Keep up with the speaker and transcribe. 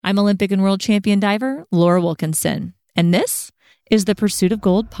I'm Olympic and world champion diver Laura Wilkinson, and this is the Pursuit of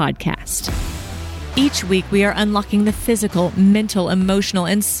Gold podcast. Each week, we are unlocking the physical, mental, emotional,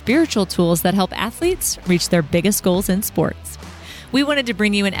 and spiritual tools that help athletes reach their biggest goals in sports. We wanted to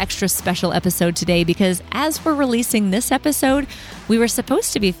bring you an extra special episode today because as we're releasing this episode, we were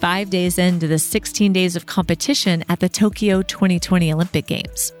supposed to be 5 days into the 16 days of competition at the Tokyo 2020 Olympic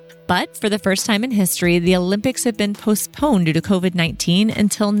Games. But for the first time in history, the Olympics have been postponed due to COVID-19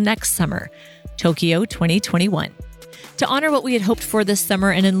 until next summer, Tokyo 2021. To honor what we had hoped for this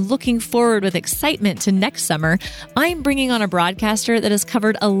summer and in looking forward with excitement to next summer, I'm bringing on a broadcaster that has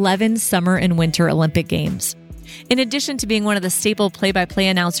covered 11 summer and winter Olympic Games. In addition to being one of the staple play-by-play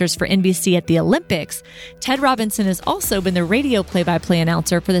announcers for NBC at the Olympics, Ted Robinson has also been the radio play-by-play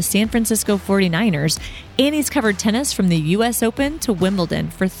announcer for the San Francisco 49ers, and he's covered tennis from the U.S. Open to Wimbledon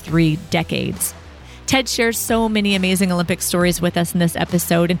for 3 decades. Ted shares so many amazing Olympic stories with us in this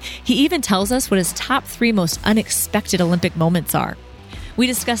episode, and he even tells us what his top 3 most unexpected Olympic moments are. We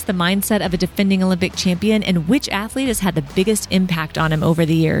discuss the mindset of a defending Olympic champion and which athlete has had the biggest impact on him over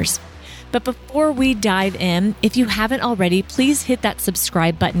the years. But before we dive in, if you haven't already, please hit that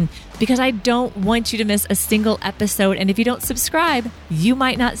subscribe button because I don't want you to miss a single episode. And if you don't subscribe, you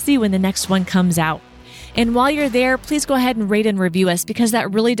might not see when the next one comes out. And while you're there, please go ahead and rate and review us because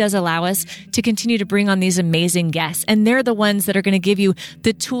that really does allow us to continue to bring on these amazing guests. And they're the ones that are going to give you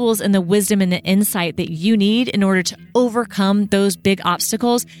the tools and the wisdom and the insight that you need in order to overcome those big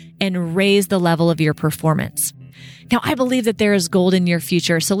obstacles and raise the level of your performance. Now, I believe that there is gold in your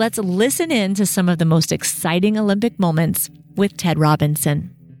future, so let's listen in to some of the most exciting Olympic moments with Ted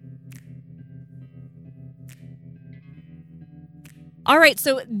Robinson. All right,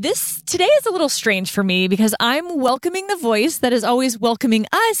 so today is a little strange for me because I'm welcoming the voice that is always welcoming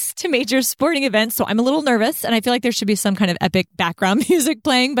us to major sporting events, so I'm a little nervous, and I feel like there should be some kind of epic background music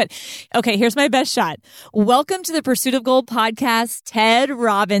playing, but okay, here's my best shot. Welcome to the Pursuit of Gold podcast, Ted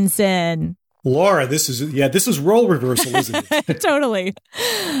Robinson. Laura, this is role reversal, isn't it? Totally.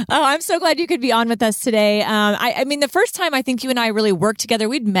 Oh, I'm so glad you could be on with us today. I mean, the first time I think you and I really worked together,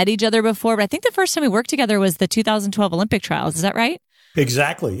 we'd met each other before, but I think the first time we worked together was the 2012 Olympic trials. Is that right?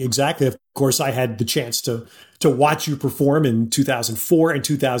 Exactly. Of course, I had the chance to watch you perform in 2004 and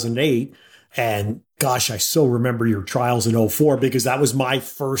 2008. And gosh, I so remember your trials in 2004 because that was my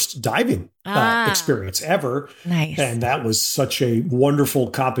first diving experience ever. Nice. And that was such a wonderful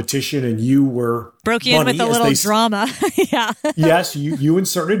competition. And you were broke in with a little drama. Yeah. Yes, you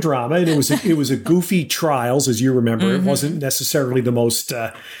inserted drama, and it was a goofy trials, as you remember. Mm-hmm. It wasn't necessarily the most.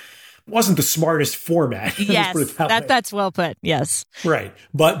 Wasn't the smartest format. Yes, that's well put. Yes, right.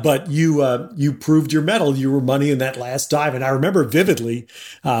 But you proved your mettle. You were money in that last dive, and I remember vividly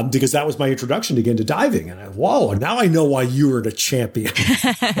because that was my introduction again to diving. And now I know why you were the champion.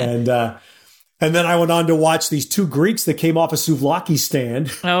 and then I went on to watch these 2 Greeks that came off a souvlaki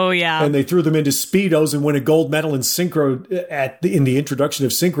stand. Oh yeah, and they threw them into speedos and won a gold medal in synchro in the introduction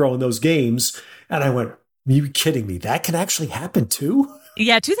of synchro in those games. And I went, "Are you kidding me? That can actually happen too?"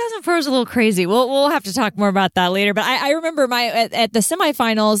 Yeah, 2004 was a little crazy. We'll have to talk more about that later. But I remember at the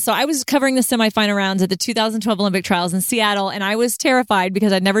semifinals. So I was covering the semifinal rounds at the 2012 Olympic trials in Seattle, and I was terrified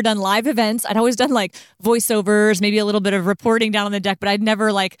because I'd never done live events. I'd always done like voiceovers, maybe a little bit of reporting down on the deck, but I'd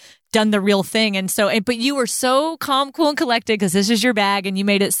never done the real thing. And so, but you were so calm, cool, and collected because this is your bag, and you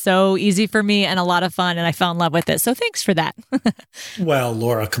made it so easy for me and a lot of fun, and I fell in love with it. So thanks for that. Well,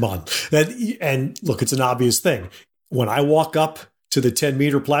 Laura, come on. And look, it's an obvious thing. When I walk up to the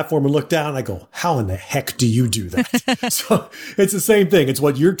 10-meter platform and look down, I go, how in the heck do you do that? So it's the same thing. It's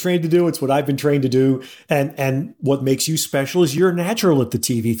what you're trained to do. It's what I've been trained to do. And what makes you special is you're natural at the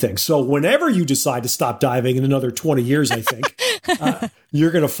TV thing. So whenever you decide to stop diving in another 20 years, I think,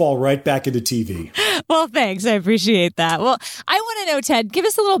 you're going to fall right back into TV. Well, thanks. I appreciate that. Well, I want to know, Ted, give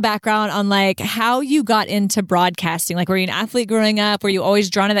us a little background on how you got into broadcasting. Were you an athlete growing up? Were you always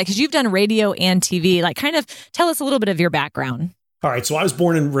drawn to that? Because you've done radio and TV. Kind of tell us a little bit of your background. All right. So I was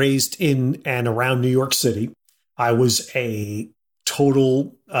born and raised in and around New York City. I was a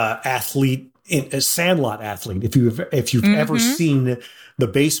total athlete, a Sandlot athlete. If you've mm-hmm. ever seen the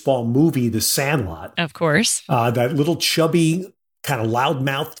baseball movie, The Sandlot. Of course. That little chubby, kind of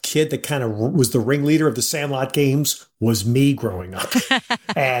loudmouthed kid that kind of was the ringleader of the Sandlot games was me growing up.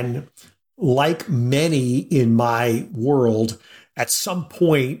 And like many in my world, at some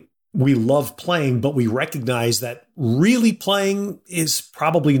point, we love playing, but we recognize that really playing is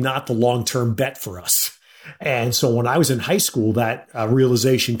probably not the long-term bet for us. And so when I was in high school, that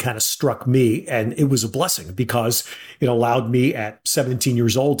realization kind of struck me, and it was a blessing because it allowed me at 17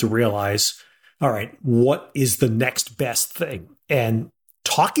 years old to realize, all right, what is the next best thing? And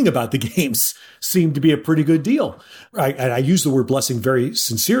talking about the games seemed to be a pretty good deal. And I use the word blessing very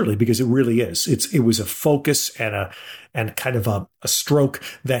sincerely because it really is. It was a focus and kind of a stroke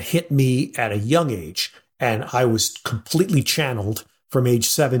that hit me at a young age. And I was completely channeled from age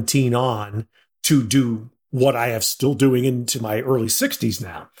 17 on to do what I am still doing into my early 60s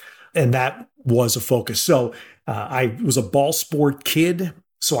now. And that was a focus. So I was a ball sport kid.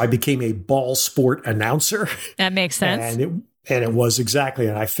 So I became a ball sport announcer. That makes sense. And it was exactly.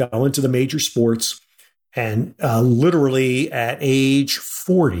 And I fell into the major sports. And literally at age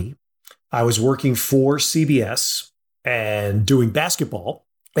 40, I was working for CBS and doing basketball.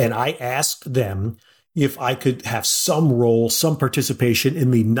 And I asked them if I could have some role, some participation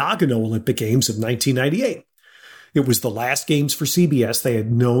in the Nagano Olympic Games of 1998. It was the last games for CBS. They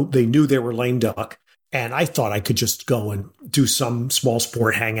knew they were lame duck. And I thought I could just go and do some small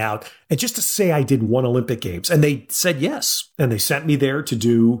sport hangout and just to say I did one Olympic Games. And they said yes. And they sent me there to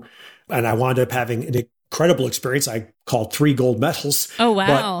do, and I wound up having an incredible experience. I called 3 gold medals. Oh,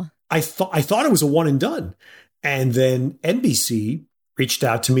 wow. But I thought it was a one and done. And then NBC reached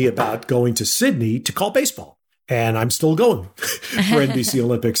out to me about going to Sydney to call baseball. And I'm still going for NBC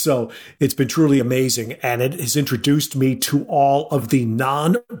Olympics. So it's been truly amazing. And it has introduced me to all of the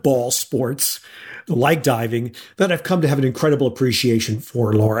non-ball sports like diving that I've come to have an incredible appreciation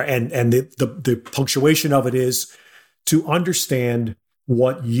for, Laura. And the punctuation of it is to understand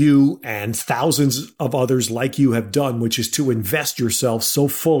what you and thousands of others like you have done, which is to invest yourself so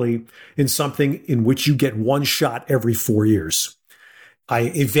fully in something in which you get one shot every 4 years.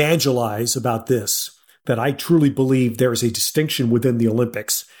 I evangelize about this, that I truly believe there is a distinction within the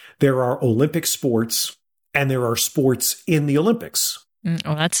Olympics. There are Olympic sports and there are sports in the Olympics.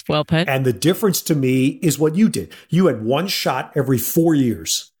 Oh, that's well put. And the difference to me is what you did. You had one shot every 4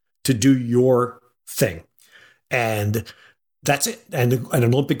 years to do your thing. And that's it. And an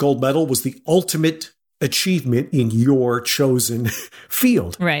Olympic gold medal was the ultimate achievement in your chosen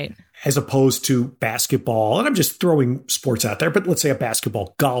field. Right. As opposed to basketball. And I'm just throwing sports out there, but let's say a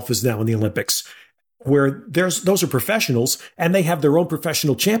basketball. Golf is now in the Olympics, where those are professionals and they have their own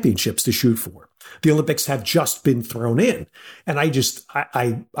professional championships to shoot for. The Olympics have just been thrown in. And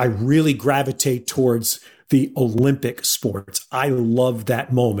I really gravitate towards the Olympic sports. I love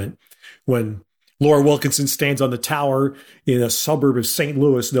that moment when Laura Wilkinson stands on the tower in a suburb of St.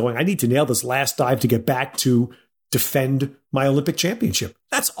 Louis knowing I need to nail this last dive to get back to defend my Olympic championship.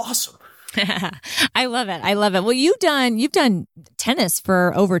 That's awesome. I love it. I love it. Well, you've done tennis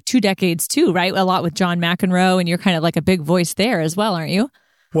for over 2 decades too, right? A lot with John McEnroe, and you're kind of like a big voice there as well, aren't you?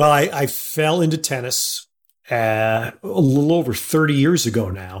 Well, I fell into tennis a little over 30 years ago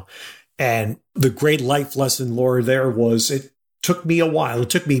now. And the great life lesson, Laura, there was it took me a while. It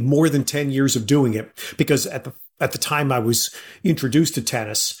took me more than 10 years of doing it because at the time I was introduced to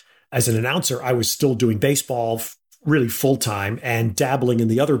tennis as an announcer, I was still doing baseball really full-time and dabbling in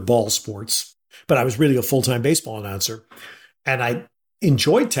the other ball sports, but I was really a full-time baseball announcer. And I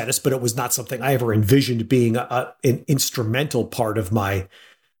enjoyed tennis, but it was not something I ever envisioned being an instrumental part of my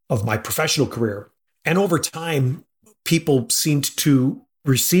professional career. And over time, people seemed to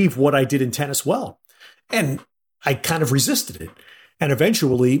receive what I did in tennis well. And I kind of resisted it. And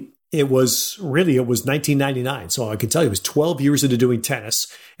eventually it was 1999. So I can tell you it was 12 years into doing tennis,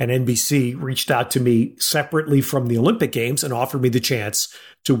 and NBC reached out to me separately from the Olympic Games and offered me the chance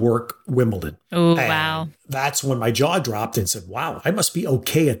to work Wimbledon. Oh, wow. That's when my jaw dropped and said, wow, I must be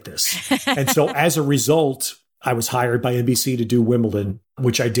okay at this. And so as a result, I was hired by NBC to do Wimbledon,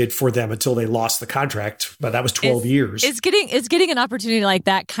 which I did for them until they lost the contract. But that was 12 years. Is getting an opportunity like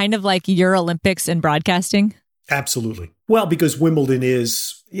that kind of like your Olympics in broadcasting? Absolutely. Well, because Wimbledon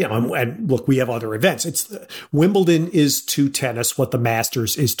is, and look, we have other events. Wimbledon is to tennis what the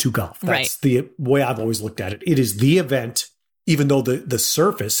Masters is to golf. That's the way I've always looked at it. It is the event, even though the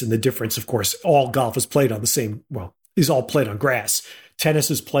surface and the difference, of course, all golf is played on is all played on grass.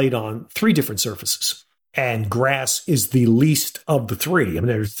 Tennis is played on 3 different surfaces, and grass is the least of the 3. I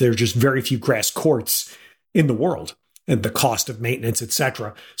mean, there's just very few grass courts in the world, and the cost of maintenance,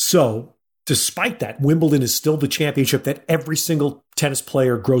 etc. So despite that, Wimbledon is still the championship that every single tennis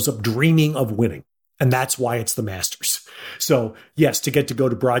player grows up dreaming of winning. And that's why it's the Masters. So yes, to get to go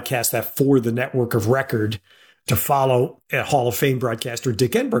to broadcast that for the network of record, to follow a Hall of Fame broadcaster,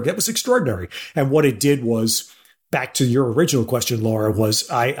 Dick Enberg, that was extraordinary. And what it did was, back to your original question, Laura, was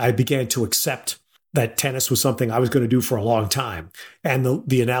I began to accept that tennis was something I was going to do for a long time. And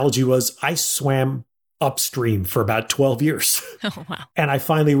the analogy was I swam upstream for about 12 years. Oh, wow. And I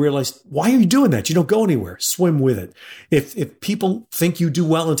finally realized, why are you doing that? You don't go anywhere. Swim with it. If people think you do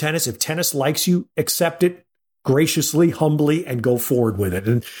well in tennis, if tennis likes you, accept it graciously, humbly, and go forward with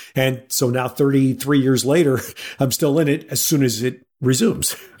it. And so now 33 years later, I'm still in it as soon as it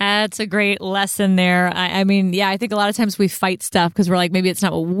resumes. That's a great lesson there. I mean, yeah, I think a lot of times we fight stuff because we're like, maybe it's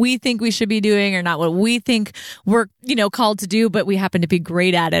not what we think we should be doing or not what we think we're, called to do, but we happen to be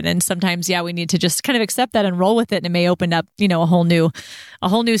great at it. And sometimes, we need to just kind of accept that and roll with it. And it may open up, a whole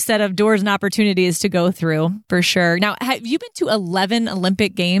new set of doors and opportunities to go through for sure. Now, have you been to 11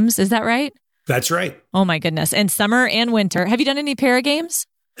 Olympic Games? Is that right? That's right. Oh my goodness. And summer and winter. Have you done any para games?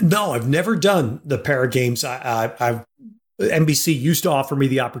 No, I've never done the para games. I've NBC used to offer me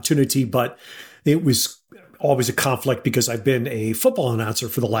the opportunity, but it was always a conflict because I've been a football announcer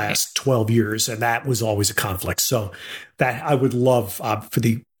for the last 12 years, and that was always a conflict. So that I would love, for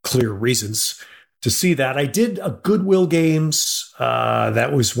the clear reasons, to see that. I did a Goodwill Games.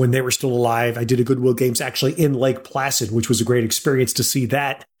 That was when they were still alive. I did a Goodwill Games actually in Lake Placid, which was a great experience to see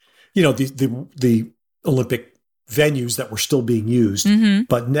that, the Olympic venues that were still being used,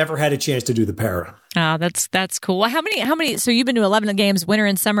 but never had a chance to do the para. Oh, that's cool. Well, how many, so you've been to 11 games, winter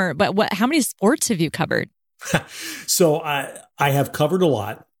and summer, but how many sports have you covered? So I have covered a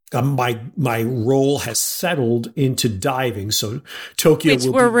lot. My role has settled into diving. So Tokyo, which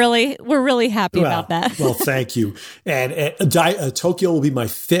we're really happy about that. Well, thank you. And Tokyo will be my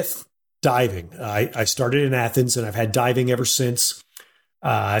 5th diving. I started in Athens and I've had diving ever since.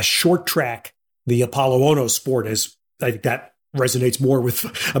 Short track, the Apollo Ono sport, is I think that resonates more with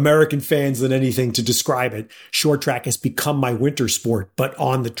American fans than anything to describe it. Short track has become my winter sport, but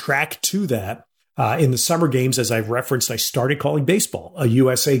on the track to that, in the summer games, as I've referenced, I started calling baseball, a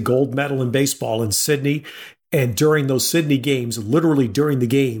USA gold medal in baseball in Sydney. And during those Sydney games, literally during the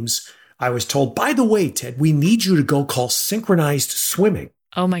games, I was told, by the way, Ted, we need you to go call synchronized swimming.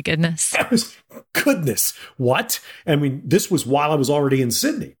 Oh my goodness. Goodness. What? I mean, this was while I was already in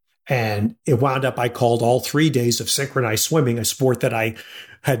Sydney. And it wound up, I called all 3 days of synchronized swimming, a sport that I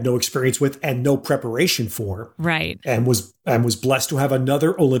had no experience with and no preparation for. Right. And was blessed to have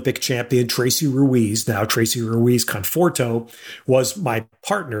another Olympic champion, Tracy Ruiz. Now, Tracy Ruiz Conforto was my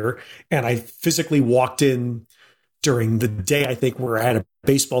partner. And I physically walked in during the day, I think, where I had a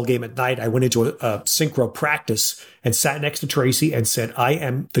baseball game at night. I went into a synchro practice and sat next to Tracy and said, I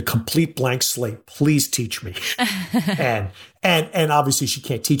am the complete blank slate. Please teach me. and obviously she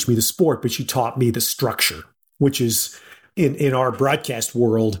can't teach me the sport, but she taught me the structure, which is in our broadcast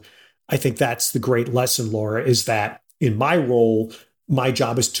world. I think that's the great lesson, Laura, is that in my role, my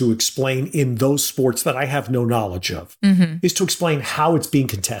job is to explain in those sports that I have no knowledge of, is to explain how it's being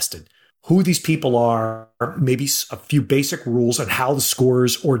contested, who these people are, maybe a few basic rules, and how the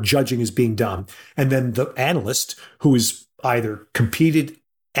scores or judging is being done. And then the analyst, who is either competed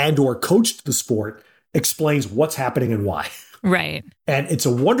and or coached the sport, explains what's happening and why. Right. And it's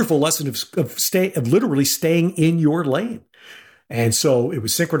a wonderful lesson of literally staying in your lane. And so it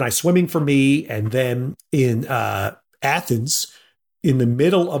was synchronized swimming for me. And then in Athens, in the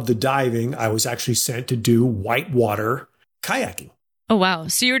middle of the diving, I was actually sent to do whitewater kayaking. Oh, wow.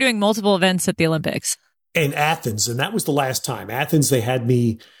 So you were doing multiple events at the Olympics. In Athens, and that was the last time. Athens, they had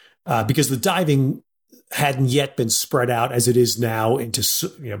me, because the diving hadn't yet been spread out as it is now into,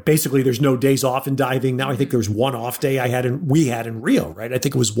 basically there's no days off in diving. Now I think there's one off day we had in Rio, right? I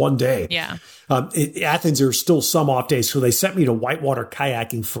think it was one day. Yeah. Athens, there are still some off days. So they sent me to whitewater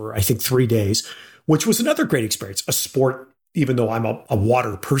kayaking for, I think, 3 days, which was another great experience. A sport, even though I'm a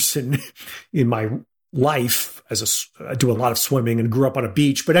water person in my life, I do a lot of swimming and grew up on a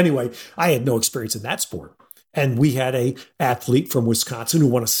beach. But anyway, I had no experience in that sport. And we had a athlete from Wisconsin who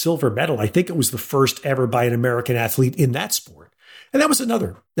won a silver medal. I think it was the first ever by an American athlete in that sport. And that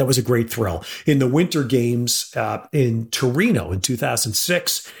was a great thrill. In the Winter Games in Torino in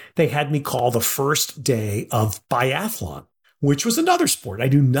 2006, they had me call the first day of biathlon, which was another sport I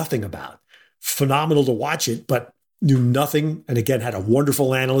knew nothing about. Phenomenal to watch it, but knew nothing. And again, had a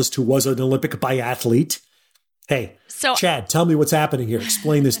wonderful analyst who was an Olympic biathlete. Hey, So, Chad, tell me what's happening here.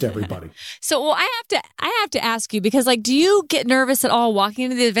 Explain this to everybody. I have to ask you, because do you get nervous at all walking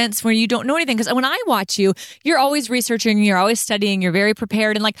into the events where you don't know anything? Because when I watch you, you're always researching, you're always studying, you're very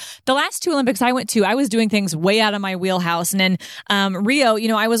prepared. And the last two Olympics I went to, I was doing things way out of my wheelhouse. And then Rio,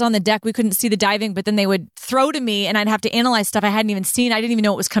 I was on the deck. We couldn't see the diving, but then they would throw to me and I'd have to analyze stuff I hadn't even seen. I didn't even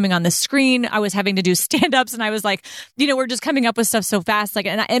know what was coming on the screen. I was having to do stand-ups and I was we're just coming up with stuff so fast.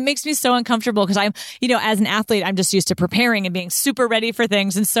 And it makes me so uncomfortable because I'm, as an athlete, I'm just used to preparing and being super ready for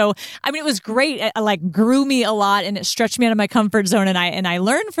things. And so, it was great. It grew me a lot and it stretched me out of my comfort zone. And I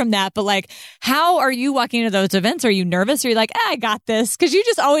learned from that. But how are you walking into those events? Are you nervous? Or are you I got this? Because you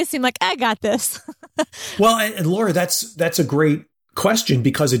just always seem like, I got this. Well, and Laura, that's a great question,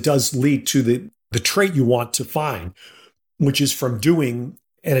 because it does lead to the trait you want to find, which is from doing,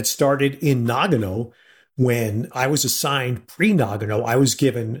 and it started in Nagano when I was assigned pre-Nagano, I was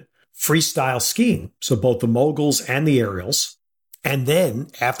given freestyle skiing. So both the moguls and the aerials. And then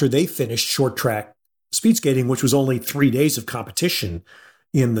after they finished short track speed skating, which was only 3 days of competition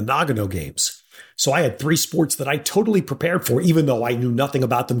in the Nagano games. So I had 3 sports that I totally prepared for, even though I knew nothing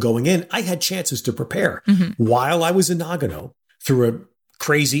about them going in. I had chances to prepare. While I was in Nagano, through a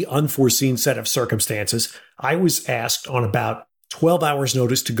crazy, unforeseen set of circumstances, I was asked on about 12 hours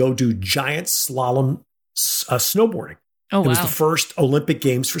notice to go do giant slalom snowboarding. Oh, wow. It was the first Olympic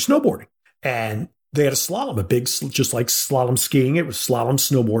Games for snowboarding. And they had a slalom, a big, just like slalom skiing. It was slalom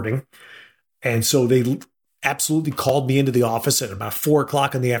snowboarding. And so they absolutely called me into the office at about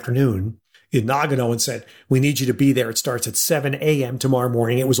 4:00 in the afternoon in Nagano and said, we need you to be there. It starts at 7 a.m. tomorrow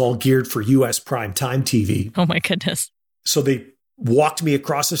morning. It was all geared for U.S. prime time TV. Oh, my goodness. So they walked me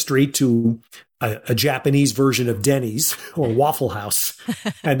across the street to a Japanese version of Denny's or Waffle House.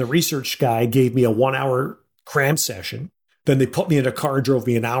 And the research guy gave me a 1-hour cram session. Then they put me in a car and drove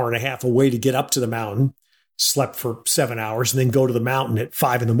me an hour and a half away to get up to the mountain, slept for 7 hours, and then go to the mountain at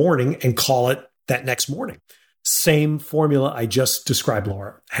 5 a.m. and call it that next morning. Same formula I just described,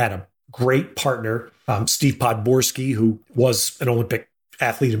 Laura. Had a great partner, Steve Podborski, who was an Olympic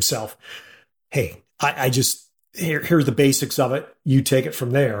athlete himself. Hey, I just, here's the basics of it. You take it from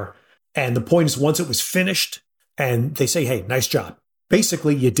there. And the point is, once it was finished and they say, hey, nice job.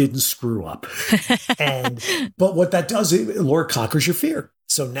 Basically, you didn't screw up. But what that does, Laura, conquers your fear.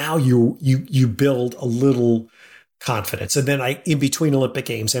 So now you build a little confidence. And then in between Olympic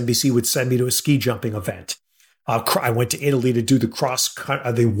Games, NBC would send me to a ski jumping event. I went to Italy to do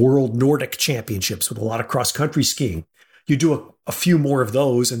the World Nordic Championships with a lot of cross country skiing. You do a few more of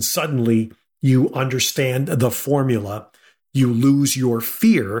those, and suddenly you understand the formula. You lose your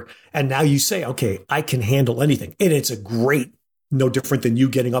fear, and now you say, okay, I can handle anything. And it's no different than you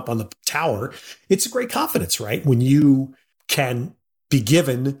getting up on the tower. It's a great confidence, right? When you can be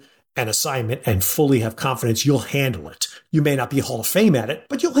given an assignment and fully have confidence, you'll handle it. You may not be Hall of Fame at it,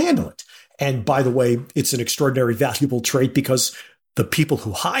 but you'll handle it. And by the way, it's an extraordinary, valuable trait because the people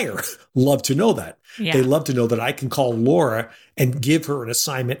who hire love to know that. Yeah. They love to know that I can call Laura and give her an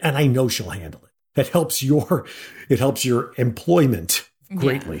assignment, and I know she'll handle it. It helps your employment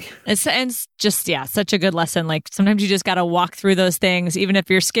greatly. Yeah. It's just, such a good lesson. Like sometimes you just got to walk through those things. Even if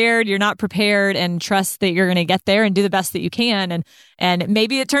you're scared, you're not prepared, and trust that you're going to get there and do the best that you can. And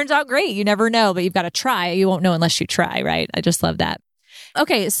maybe it turns out great. You never know, but you've got to try. You won't know unless you try, right? I just love that.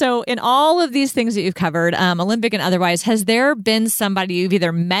 Okay, so in all of these things that you've covered, Olympic and otherwise, has there been somebody you've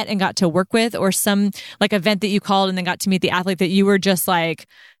either met and got to work with, or some like event that you called and then got to meet the athlete that you were just like,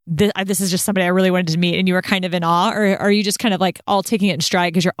 this is just somebody I really wanted to meet, and you were kind of in awe? Or are you just kind of like all taking it in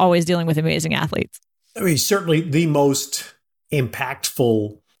stride because you're always dealing with amazing athletes? I mean, certainly the most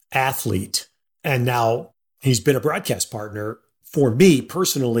impactful athlete, and now he's been a broadcast partner for me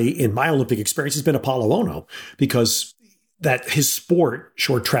personally in my Olympic experience, has been Apolo Ohno, because that his sport,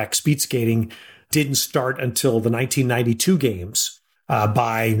 short track speed skating, didn't start until the 1992 games.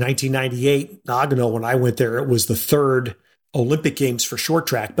 By 1998, Nagano, when I went there, it was the third Olympic Games for short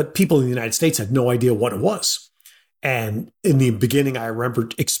track, but people in the United States had no idea what it was. And in the beginning, I remember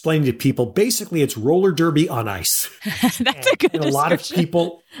explaining to people, basically it's roller derby on ice. That's a good description.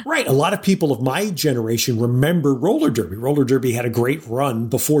 A lot of people of my generation remember roller derby. Roller derby had a great run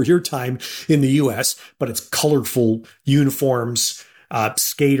before your time in the US, but it's colorful uniforms,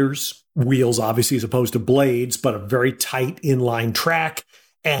 skaters, wheels, obviously, as opposed to blades, but a very tight inline track.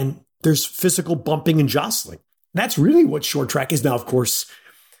 And there's physical bumping and jostling. That's really what short track is. Now, of course,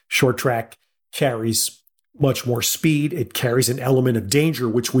 short track carries much more speed. It carries an element of danger,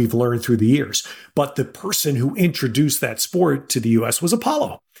 which we've learned through the years. But the person who introduced that sport to the U.S. was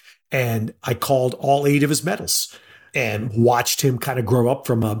Apolo. And I called all 8 of his medals and watched him kind of grow up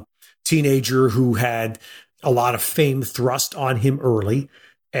from a teenager who had a lot of fame thrust on him early.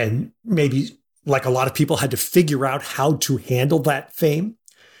 And maybe, like a lot of people, had to figure out how to handle that fame,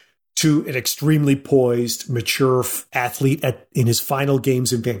 to an extremely poised, mature athlete in his final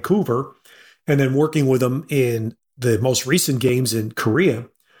games in Vancouver. And then working with him in the most recent games in Korea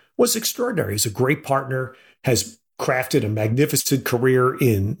was extraordinary. He's a great partner, has crafted a magnificent career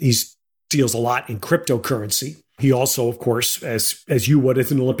he deals a lot in cryptocurrency. He also, of course, as you would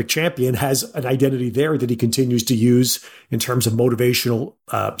as an Olympic champion, has an identity there that he continues to use in terms of motivational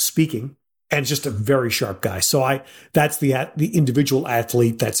speaking, and just a very sharp guy. So that's the individual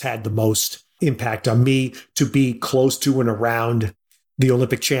athlete that's had the most impact on me, to be close to and around the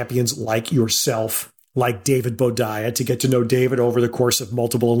Olympic champions like yourself like David Boudia, to get to know David over the course of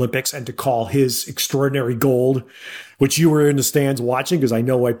multiple Olympics and to call his extraordinary gold, which you were in the stands watching because I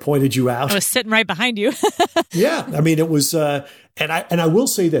know I pointed you out. I was sitting right behind you. Yeah. I mean, it was, and I will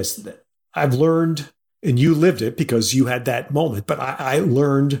say this, that I've learned, and you lived it because you had that moment, but I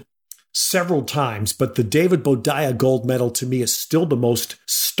learned several times, but the David Boudia gold medal to me is still the most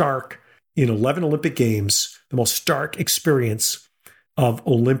stark in 11 Olympic Games, the most stark experience of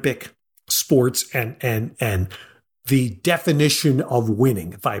Olympic sports and the definition of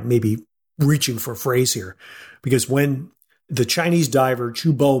winning, if I may be reaching for a phrase here, because when the Chinese diver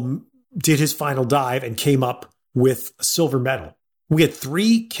Chu Bo did his final dive and came up with a silver medal, we had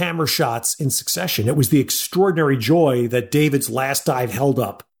 3 camera shots in succession. It was the extraordinary joy that David's last dive held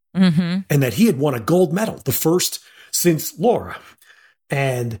up and that he had won a gold medal, the first since Laura.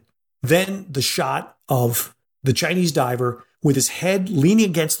 And then the shot of the Chinese diver with his head leaning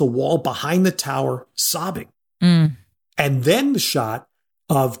against the wall behind the tower, sobbing. And then the shot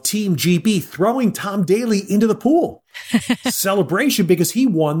of Team GB throwing Tom Daley into the pool. Celebration because he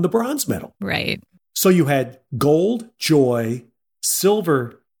won the bronze medal. Right. So you had gold, joy,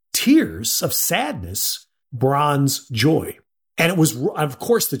 silver, tears of sadness, bronze, joy. And it was, of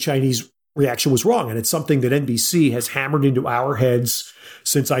course, the Chinese reaction was wrong. And it's something that NBC has hammered into our heads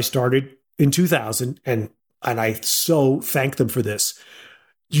since I started in 2000. And I so thank them for this.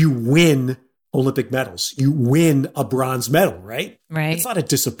 You win Olympic medals. You win a bronze medal, right? Right. It's not a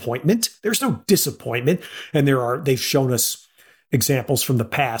disappointment. There's no disappointment. And they've shown us examples from the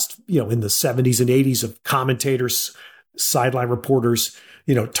past, in the 70s and 80s of commentators, sideline reporters,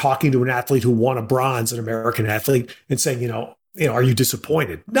 talking to an athlete who won a bronze, an American athlete, and saying, are you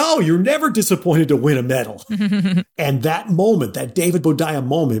disappointed? No, you're never disappointed to win a medal. And that moment, that David Boudia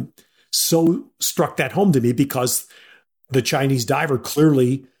moment, so struck that home to me because the Chinese diver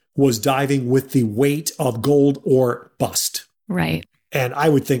clearly was diving with the weight of gold or bust. Right. And I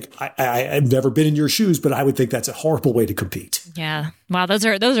would think, I've never been in your shoes, but I would think that's a horrible way to compete. Yeah. Wow. Those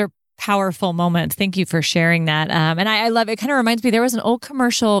are powerful moments. Thank you for sharing that. And I love it. It kind of reminds me, there was an old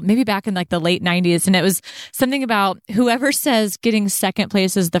commercial, maybe back in like the late 90s, and it was something about whoever says getting second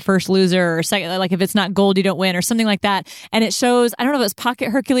place is the first loser, or second, like if it's not gold, you don't win, or something like that. And it shows, I don't know if it was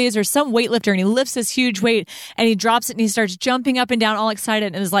Pocket Hercules or some weightlifter, and he lifts this huge weight and he drops it and he starts jumping up and down all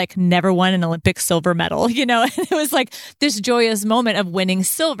excited and is like, never won an Olympic silver medal, and it was like this joyous moment of winning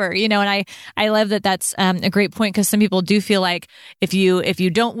silver, and I love that that's a great point, because some people do feel like if you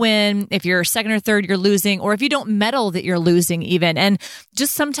don't win, if you're second or third, you're losing, or if you don't medal, that you're losing even. And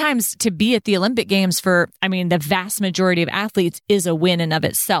just sometimes to be at the Olympic Games for, the vast majority of athletes is a win in of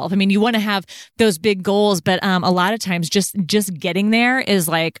itself. You want to have those big goals, but a lot of times just getting there is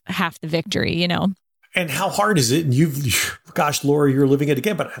like half the victory, And how hard is it? And gosh, Laura, you're living it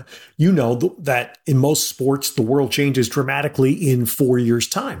again, but that in most sports, the world changes dramatically in 4 years'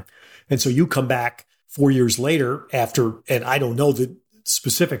 time. And so you come back 4 years later after, and I don't know the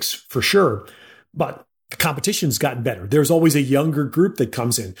specifics for sure, but the competition's gotten better. There's always a younger group that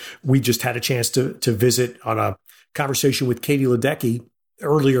comes in. We just had a chance to visit on a conversation with Katie Ledecky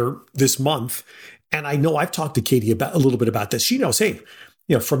earlier this month. And I know I've talked to Katie a little bit about this. She knows, hey,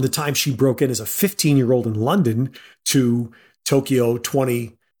 from the time she broke in as a 15-year-old in London to Tokyo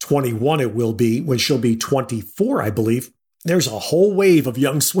 2021, it will be, when she'll be 24, I believe, there's a whole wave of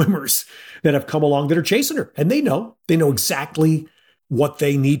young swimmers that have come along that are chasing her. And they know exactly what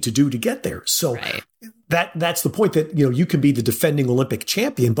they need to do to get there. So right. That's the point, that, you can be the defending Olympic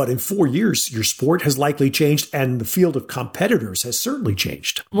champion, but in 4 years, your sport has likely changed and the field of competitors has certainly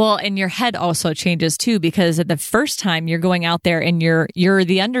changed. Well, and your head also changes too, because at the first time you're going out there and you're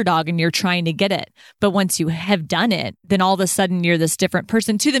the underdog and you're trying to get it. But once you have done it, then all of a sudden you're this different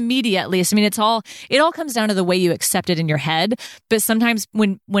person, to the media at least. It all comes down to the way you accept it in your head. But sometimes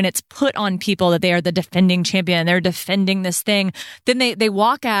when it's put on people that they are the defending champion, they're defending this thing, then they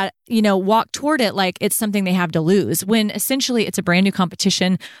walk toward it like it's something they have to lose, when essentially it's a brand new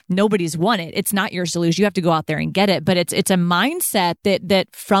competition. Nobody's won it. It's not yours to lose. You have to go out there and get it. But it's a mindset that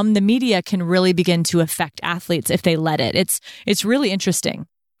from the media can really begin to affect athletes if they let it. It's really interesting.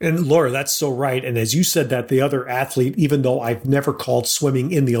 And Laura, that's so right. And as you said that, the other athlete, even though I've never called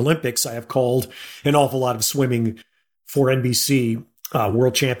swimming in the Olympics, I have called an awful lot of swimming for NBC,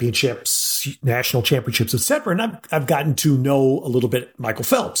 world championships, national championships, etc. And I've gotten to know a little bit Michael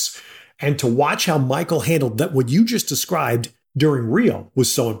Phelps. And to watch how Michael handled that, what you just described during Rio,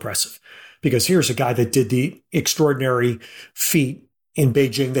 was so impressive. Because here's a guy that did the extraordinary feat in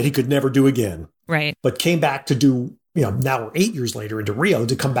Beijing that he could never do again. Right. But came back to do, now we're 8 years later into Rio,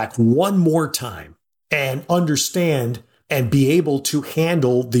 to come back one more time and understand and be able to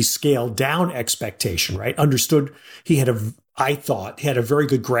handle the scaled down expectation, right? Understood I thought, he had a very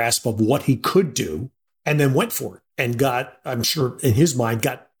good grasp of what he could do and then went for it and got, I'm sure in his mind,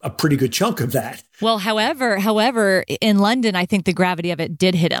 got a pretty good chunk of that. Well, however, in London, I think the gravity of it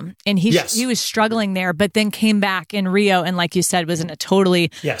did hit him, and he was struggling there, but then came back in Rio, and like you said, was in a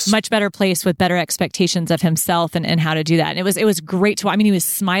totally much better place with better expectations of himself and how to do that. And it was great to. I mean, he was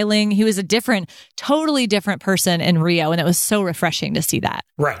smiling. He was a totally different person in Rio, and it was so refreshing to see that.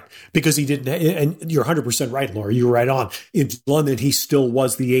 Right, because he didn't. And you're 100% right, Laura. You're right on. In London, he still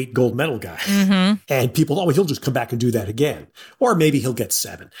was the 8 gold medal guy, and people, he'll just come back and do that again, or maybe he'll get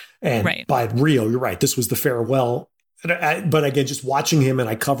 7. And by Rio, you're right. This was the farewell. But again, just watching him, and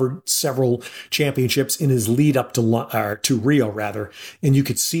I covered several championships in his lead up to Rio, rather, and you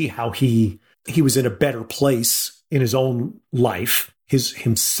could see how he was in a better place in his own life,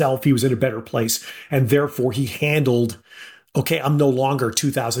 himself. He was in a better place, and therefore he handled. Okay, I'm no longer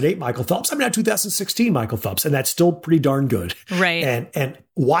 2008 Michael Phelps. I'm now 2016 Michael Phelps, and that's still pretty darn good. Right. And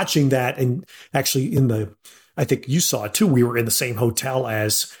watching that, and actually I think you saw it too. We were in the same hotel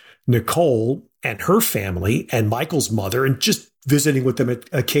as Nicole and her family and Michael's mother, and just visiting with them at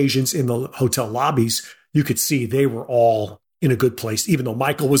occasions in the hotel lobbies, you could see they were all in a good place. Even though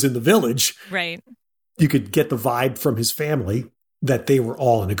Michael was in the village, right? You could get the vibe from his family that they were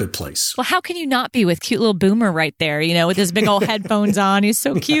all in a good place. Well, how can you not be with cute little Boomer right there, with his big old headphones on? He's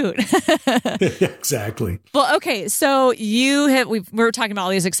so cute. Exactly. Well, okay. So we were talking about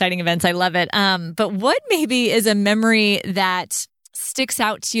all these exciting events. I love it. But what maybe is a memory that sticks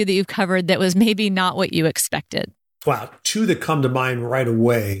out to you that you've covered that was maybe not what you expected? Wow. 2 that come to mind right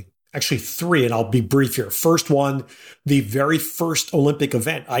away. Actually 3, and I'll be brief here. First one, the very first Olympic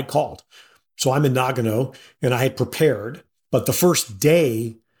event I called. So I'm in Nagano, and I had prepared. But the first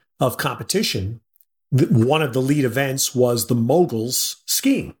day of competition, one of the lead events was the moguls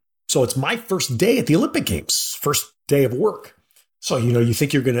skiing. So it's my first day at the Olympic Games, first day of work. So, you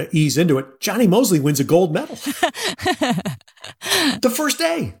think you're going to ease into it. Johnny Mosley wins a gold medal. The first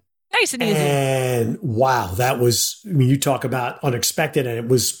day. Nice and easy. And wow, that was, you talk about unexpected,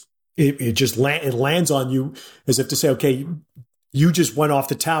 and it lands on you as if to say, okay, you just went off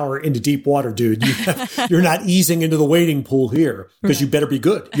the tower into deep water, dude. You're not easing into the wading pool here, because you better be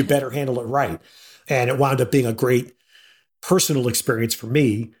good. You better handle it right. And it wound up being a great personal experience for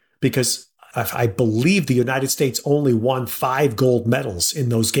me, because I believe the United States only won 5 gold medals in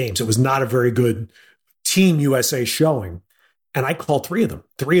those games. It was not a very good Team USA showing. And I called 3 of them.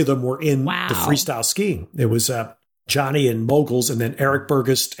 3 of them were in the freestyle skiing. It was Johnny and moguls, and then Eric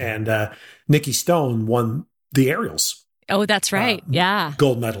Burgess and Nikki Stone won the aerials. Oh, that's right.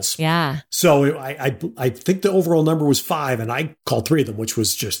 Gold medals. Yeah. So I think the overall number was 5, and I called 3 of them, which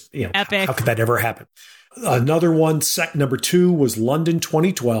was just, epic. How could that ever happen? Another one, number 2 was London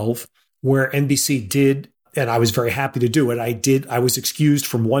 2012, where NBC did, and I was very happy to do it. I was excused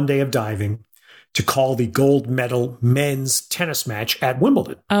from one day of diving to call the gold medal men's tennis match at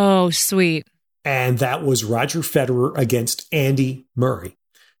Wimbledon. Oh, sweet. And that was Roger Federer against Andy Murray.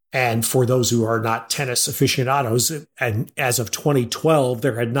 And for those who are not tennis aficionados, and as of 2012,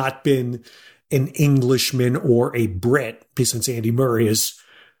 there had not been an Englishman or a Brit, since Andy Murray is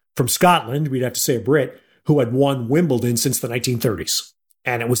from Scotland, we'd have to say a Brit, who had won Wimbledon since the 1930s.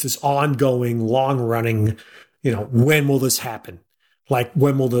 And it was this ongoing, long-running, when will this happen? Like,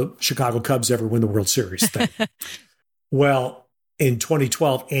 when will the Chicago Cubs ever win the World Series thing? Well, in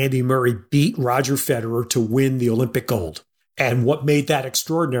 2012, Andy Murray beat Roger Federer to win the Olympic gold. And what made that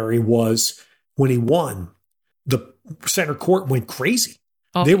extraordinary was when he won, the center court went crazy.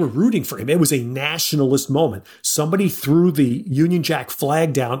 Oh. They were rooting for him. It was a nationalist moment. Somebody threw the Union Jack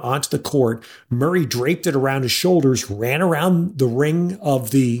flag down onto the court. Murray draped it around his shoulders, ran around the ring of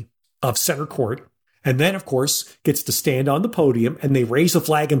center court, and then, of course, gets to stand on the podium, and they raise the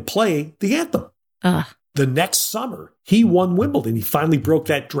flag and play the anthem. The next summer, he won Wimbledon. He finally broke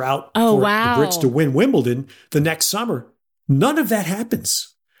that drought for the Brits to win Wimbledon. The next summer, none of that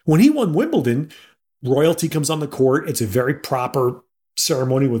happens. When he won Wimbledon, royalty comes on the court. It's a very proper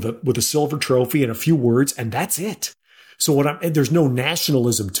ceremony with a silver trophy and a few words, and that's it. So there's no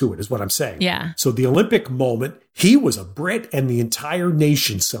nationalism to it, is what I'm saying. Yeah. So the Olympic moment, he was a Brit, and the entire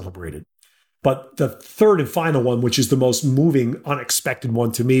nation celebrated. But the third and final one, which is the most moving, unexpected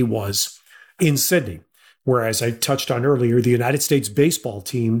one to me, was in Sydney, where, as I touched on earlier, the United States baseball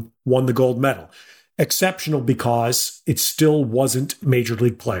team won the gold medal. Exceptional because it still wasn't major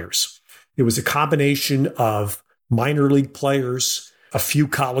league players. It was a combination of minor league players, a few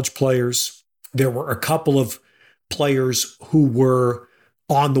college players. There were a couple of players who were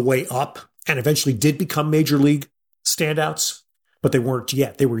on the way up and eventually did become major league standouts, but they weren't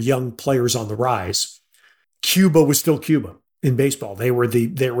yet. They were young players on the rise. Cuba was still Cuba in baseball. They were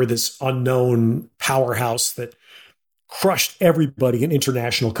this unknown powerhouse that crushed everybody in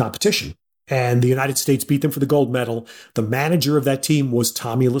international competition. And the United States beat them for the gold medal. The manager of that team was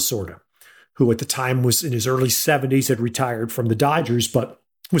Tommy Lasorda, who at the time was in his early 70s, had retired from the Dodgers, but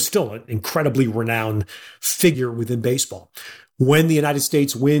was still an incredibly renowned figure within baseball. When the United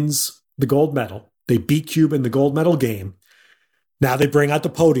States wins the gold medal, they beat Cuba in the gold medal game. Now they bring out the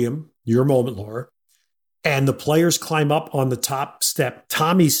podium, your moment, Laura, and the players climb up on the top step.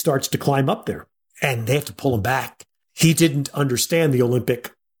 Tommy starts to climb up there, and they have to pull him back. He didn't understand the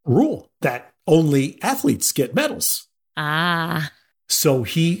Olympic rule that only athletes get medals. So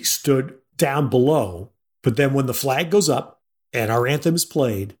he stood down below. But then when the flag goes up and our anthem is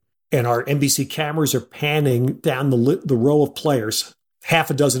played and our NBC cameras are panning down the row of players,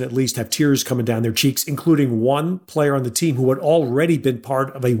 half a dozen at least have tears coming down their cheeks, including one player on the team who had already been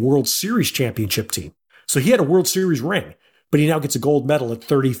part of a World Series championship team. So he had a World Series ring, but he now gets a gold medal at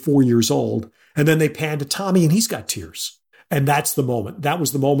 34 years old. And then they pan to Tommy and he's got tears. And that's the moment. That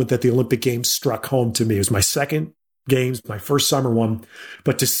was the moment that the Olympic Games struck home to me. It was my second games, my first summer one.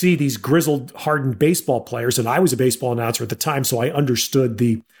 But to see these grizzled, hardened baseball players, and I was a baseball announcer at the time, so I understood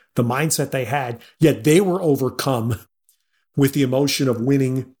the mindset they had, yet they were overcome with the emotion of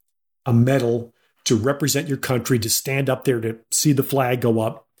winning a medal to represent your country, to stand up there, to see the flag go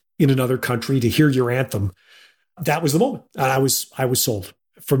up in another country, to hear your anthem. That was the moment. And I was sold.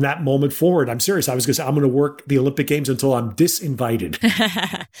 From that moment forward, I'm serious. I was going to say, I'm going to work the Olympic Games until I'm disinvited.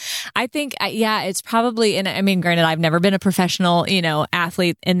 I think, it's probably, and I mean, granted, I've never been a professional,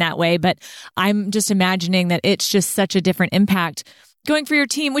 athlete in that way, but I'm just imagining that it's just such a different impact going for your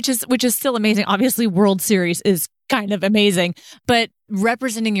team, which is still amazing. Obviously, World Series is kind of amazing, but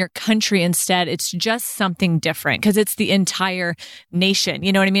representing your country instead, it's just something different because it's the entire nation.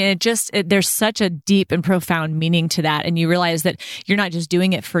 You know what I mean? There's such a deep and profound meaning to that. And you realize that you're not just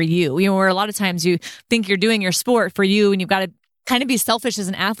doing it for you. Where a lot of times you think you're doing your sport for you and you've got to kind of be selfish as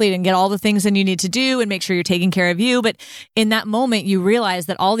an athlete and get all the things that you need to do and make sure you're taking care of you. But in that moment, you realize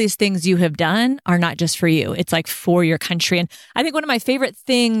that all these things you have done are not just for you. It's like for your country. And I think one of my favorite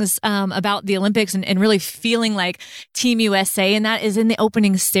things about the Olympics and really feeling like Team USA, and that is in the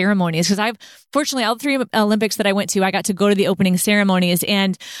opening ceremonies. Because fortunately, all 3 Olympics that I went to, I got to go to the opening ceremonies.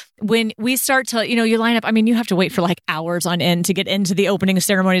 And when we start to, you line up, I mean, you have to wait for like hours on end to get into the opening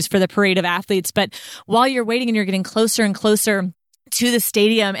ceremonies for the parade of athletes. But while you're waiting and you're getting closer and closer to the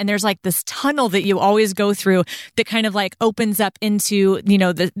stadium, and there's like this tunnel that you always go through that kind of like opens up into,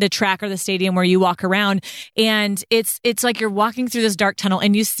 the track or the stadium where you walk around. And it's like you're walking through this dark tunnel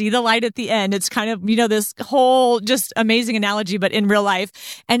and you see the light at the end. It's kind of, this whole just amazing analogy, but in real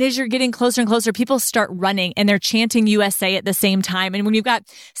life. And as you're getting closer and closer, people start running and they're chanting USA at the same time. And when you've got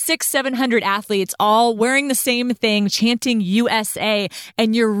 600-700 athletes all wearing the same thing, chanting USA,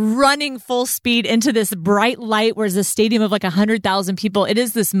 and you're running full speed into this bright light, whereas a stadium of like 100,000 people, it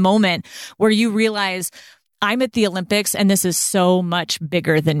is this moment where you realize I'm at the Olympics and this is so much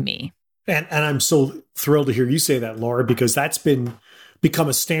bigger than me. And I'm so thrilled to hear you say that, Laura, because that's become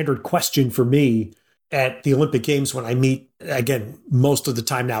a standard question for me at the Olympic Games when I meet, again, most of the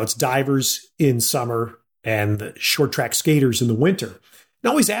time now it's divers in summer and short track skaters in the winter. And I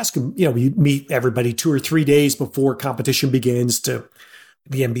always ask them, you meet everybody 2 or 3 days before competition begins to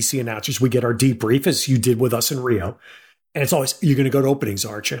the NBC announcers. We get our debrief as you did with us in Rio. And it's always, you're going to go to openings,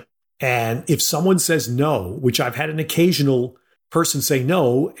 aren't you? And if someone says no, which I've had an occasional person say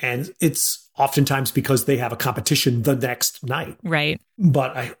no, and it's oftentimes because they have a competition the next night. Right.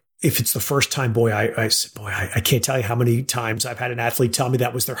 But if it's the first time, I can't tell you how many times I've had an athlete tell me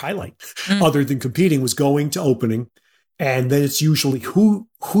that was their highlight, other than competing, was going to opening. And then it's usually, who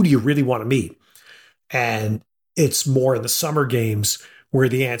do you really want to meet? And it's more in the summer games where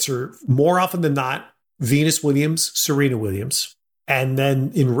the answer, more often than not, Venus Williams, Serena Williams. And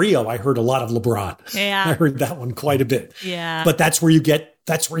then in Rio, I heard a lot of LeBron. Yeah. I heard that one quite a bit. Yeah. But that's where you get,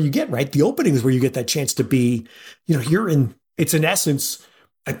 right? The opening is where you get that chance to be, it's in essence,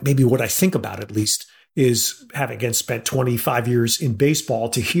 maybe what I think about at least, is having again spent 25 years in baseball,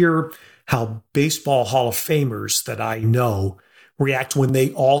 to hear how baseball Hall of Famers that I know react when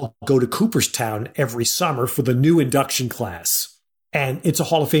they all go to Cooperstown every summer for the new induction class. And it's a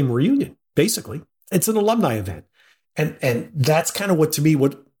Hall of Fame reunion, basically. It's an alumni event. And that's kind of what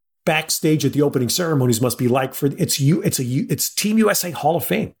backstage at the opening ceremonies must be like for it's Team USA Hall of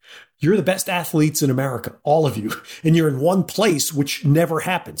Fame. You're the best athletes in America, all of you, and you're in one place, which never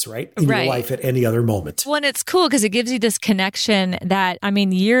happens, right, in your life at any other moment. Well, and it's cool because it gives you this connection that, I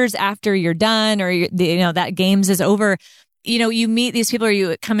mean, years after you're done or that games is over, you meet these people or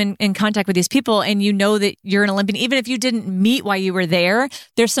you come in contact with these people and you know that you're an Olympian. Even if you didn't meet while you were there,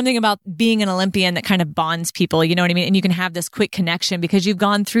 there's something about being an Olympian that kind of bonds people, you know what I mean? And you can have this quick connection because you've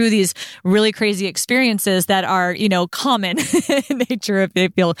gone through these really crazy experiences that are, common in nature,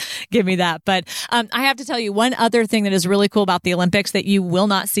 if you'll give me that. But I have to tell you, one other thing that is really cool about the Olympics that you will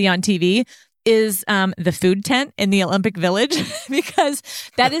not see on TV is the food tent in the Olympic Village, because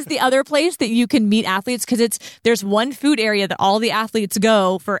that is the other place that you can meet athletes, because there's one food area that all the athletes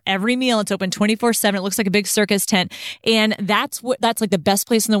go for every meal. It's open 24/7. It looks like a big circus tent. And that's like the best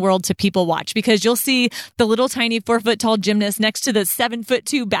place in the world to people watch, because you'll see the little tiny 4-foot tall gymnast next to the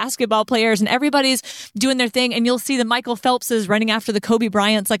 7'2" basketball players, and everybody's doing their thing. And you'll see the Michael Phelpses running after the Kobe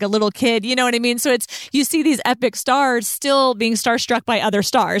Bryants like a little kid. You know what I mean? So you see these epic stars still being starstruck by other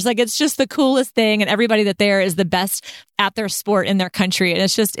stars. Like, it's just the coolest thing, and everybody that there is the best at their sport in their country. And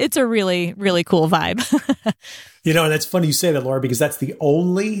it's a really, really cool vibe. And that's funny you say that, Laura, because that's the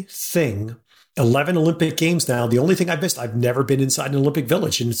only thing, 11 Olympic Games now, the only thing I've missed. I've never been inside an Olympic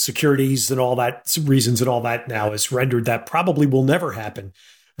Village, and securities and all that reasons and all that now has rendered that probably will never happen.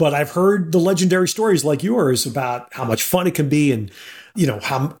 But I've heard the legendary stories like yours about how much fun it can be, and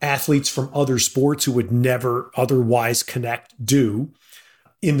how athletes from other sports who would never otherwise connect do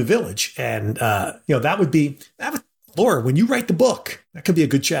in the Village. And, that would Laura, when you write the book, that could be a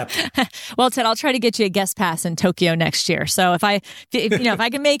good chapter. Well, Ted, I'll try to get you a guest pass in Tokyo next year. So if I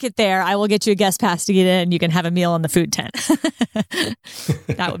can make it there, I will get you a guest pass to get in, and you can have a meal in the food tent.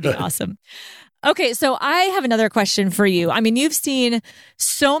 That would be awesome. Okay, so I have another question for you. I mean, you've seen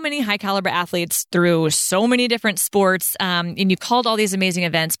so many high caliber athletes through so many different sports, and you've called all these amazing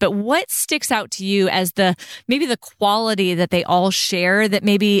events, but what sticks out to you as maybe the quality that they all share that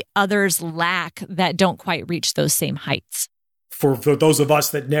maybe others lack that don't quite reach those same heights? For those of us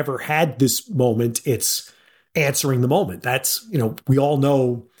that never had this moment, it's answering the moment. That's, we all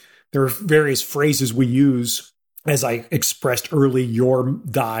know there are various phrases we use. As I expressed early, your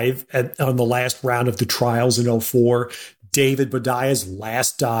dive on the last round of the trials in 2004, David Badaya's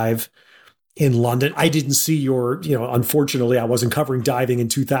last dive in London. I didn't see your, unfortunately, I wasn't covering diving in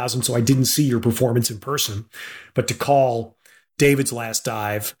 2000, so I didn't see your performance in person. But to call David's last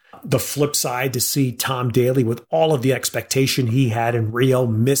dive, the flip side, to see Tom Daley with all of the expectation he had in Rio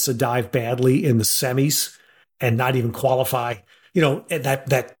miss a dive badly in the semis and not even qualify, and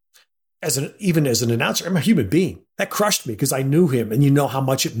that even as an announcer, I'm a human being. That crushed me because I knew him, and how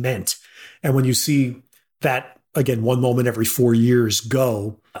much it meant. And when you see that, again, one moment every 4 years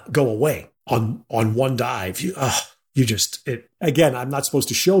go away on one dive, again, I'm not supposed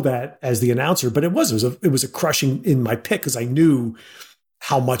to show that as the announcer, but it was a crushing in my pit, because I knew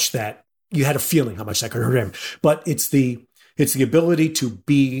how much that, you had a feeling how much that could hurt him. But it's the ability to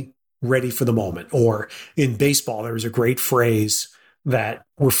be ready for the moment. Or in baseball, there was a great phrase that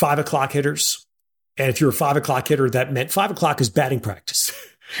we're 5 o'clock hitters. And if you're a 5 o'clock hitter, that meant 5 o'clock is batting practice.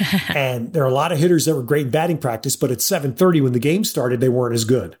 And there are a lot of hitters that were great in batting practice, but at 7:30 when the game started, they weren't as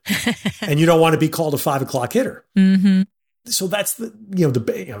good. And you don't want to be called a 5 o'clock hitter. Mm-hmm. So that's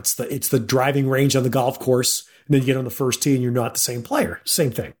it's the driving range on the golf course. And then you get on the first tee and you're not the same player. Same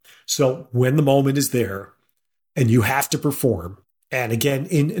thing. So when the moment is there and you have to perform, and again,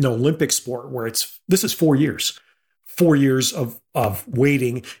 in an Olympic sport where this is 4 years. 4 years of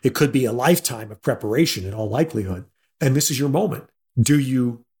waiting. It could be a lifetime of preparation in all likelihood. And this is your moment. Do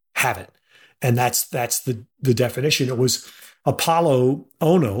you have it? And that's the definition. It was Apollo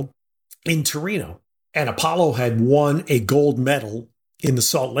Ono in Torino. And Apollo had won a gold medal in the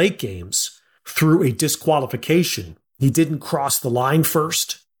Salt Lake Games through a disqualification. He didn't cross the line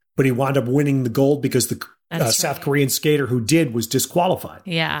first, but he wound up winning the gold because the South Korean skater who did was disqualified.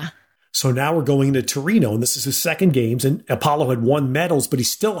 Yeah. So now we're going to Torino, and this is his second games, and Apollo had won medals, but he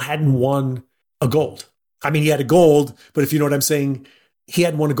still hadn't won a gold. I mean, he had a gold, but if you know what I'm saying, he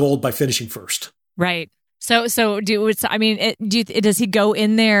hadn't won a gold by finishing first. Right. So does he go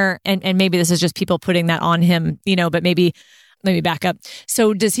in there, and maybe this is just people putting that on him, but maybe let me back up.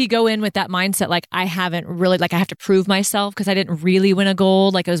 So does he go in with that mindset, like, I haven't really, like, I have to prove myself because I didn't really win a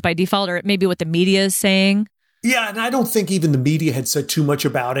gold, like it was by default, or maybe what the media is saying? Yeah, and I don't think even the media had said too much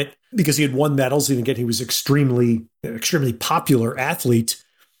about it because he had won medals. And again, he was extremely popular athlete,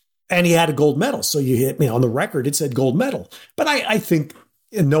 and he had a gold medal. So you hit me on the record, it said gold medal. But I think,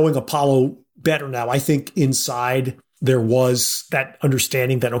 in knowing Apollo better now, I think inside there was that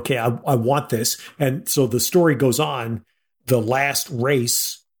understanding that, okay, I want this. And so the story goes on. The last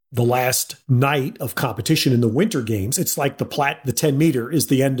race, the last night of competition in the winter games, it's like the 10 meter is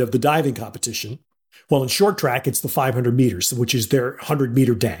the end of the diving competition. Well, in short track, it's the 500 meters, which is their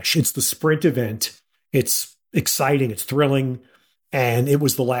 100-meter dash. It's the sprint event. It's exciting. It's thrilling. And it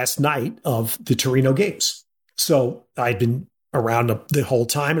was the last night of the Torino Games. So I'd been around the whole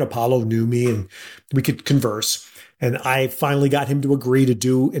time, and Apollo knew me, and we could converse. And I finally got him to agree to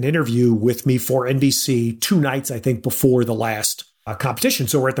do an interview with me for NBC 2 nights, I think, before the last competition.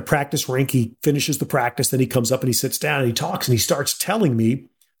 So we're at the practice rink. He finishes the practice. Then he comes up and he sits down and he talks and he starts telling me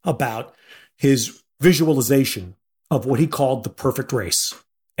about his visualization of what he called the perfect race.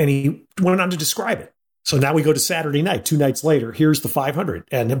 And he went on to describe it. So now we go to Saturday night, 2 nights later. Here's the 500.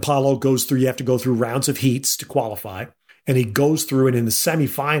 And Apollo goes through, you have to go through rounds of heats to qualify. And he goes through, and in the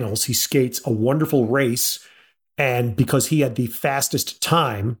semifinals, he skates a wonderful race. And because he had the fastest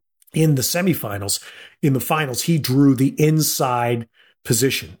time in the semifinals, in the finals, he drew the inside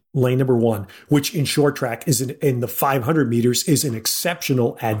position, lane number 1, which in short track is in the 500 meters is an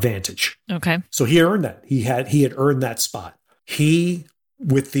exceptional advantage. Okay. So he earned that. He had earned that spot. He,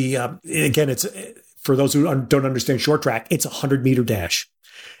 with the, again, it's, for those who don't understand short track, it's a 100-meter dash.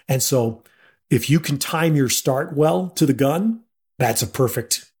 And so if you can time your start well to the gun, that's a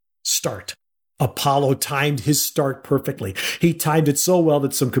perfect start. Apollo timed his start perfectly. He timed it so well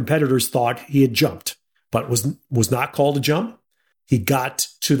that some competitors thought he had jumped, but was not called a jump. He got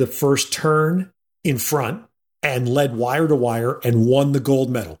to the first turn in front and led wire to wire and won the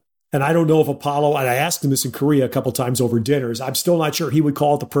gold medal. And I don't know if Apollo, and I asked him this in Korea a couple times over dinners, I'm still not sure he would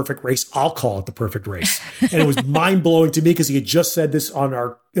call it the perfect race. I'll call it the perfect race. And it was mind-blowing to me because he had just said this in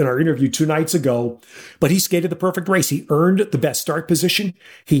our interview 2 nights ago, but he skated the perfect race. He earned the best start position.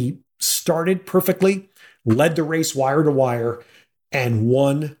 He started perfectly, led the race wire to wire, and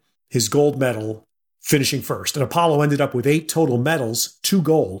won his gold medal, finishing first. And Apollo ended up with 8 total medals, 2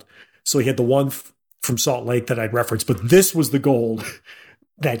 gold. So he had the one from Salt Lake that I'd referenced, but this was the gold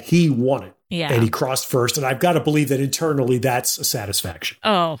that he won it. Yeah. And he crossed first. And I've got to believe that internally that's a satisfaction.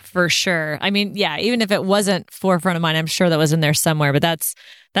 Oh, for sure. I mean, yeah, even if it wasn't forefront of mind, I'm sure that was in there somewhere, but that's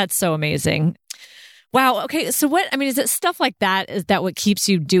so amazing. Wow. Okay. So is it stuff like that? Is that what keeps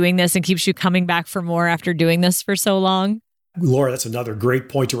you doing this and keeps you coming back for more after doing this for so long? Laura, that's another great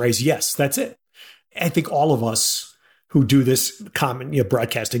point to raise. Yes, that's it. I think all of us who do this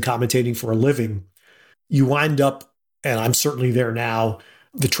broadcasting, commentating for a living, you wind up, and I'm certainly there now,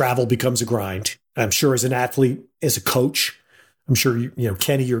 the travel becomes a grind. I'm sure as an athlete, as a coach, I'm sure,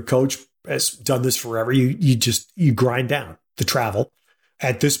 Kenny, your coach, has done this forever. You grind down the travel.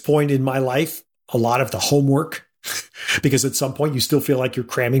 At this point in my life, a lot of the homework, because at some point you still feel like you're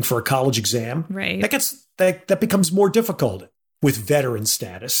cramming for a college exam. Right. That becomes more difficult with veteran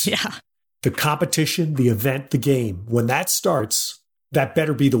status. Yeah. The competition, the event, the game, when that starts, that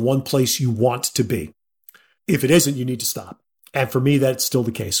better be the one place you want to be. If it isn't, you need to stop. And for me, that's still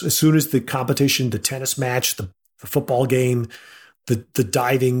the case. As soon as the competition, the tennis match, the football game, the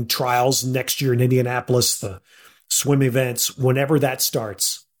diving trials next year in Indianapolis, the swim events, whenever that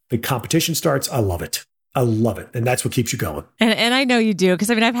starts, the competition starts, I love it. I love it. And that's what keeps you going. And I know you do,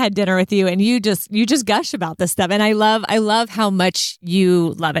 because I've had dinner with you and you just gush about this stuff. And I love how much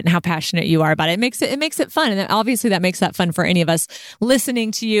you love it and how passionate you are about it. It makes it fun. And obviously that makes that fun for any of us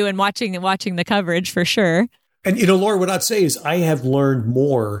listening to you and watching the coverage for sure. And, Laura, what I'd say is I have learned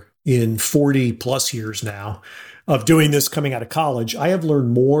more in 40 plus years now of doing this coming out of college. I have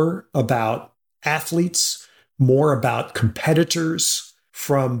learned more about athletes, more about competitors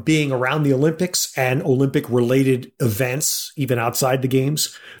from being around the Olympics and Olympic related events, even outside the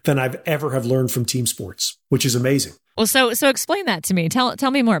games, than I've ever have learned from team sports, which is amazing. Well, so explain that to me.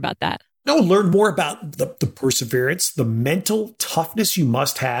 Tell me more about that. No, learn more about the perseverance, the mental toughness you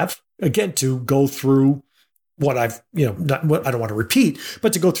must have, again, to go through what I don't want to repeat,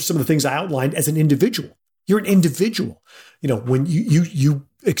 but to go through some of the things I outlined as an individual. You're an individual. When you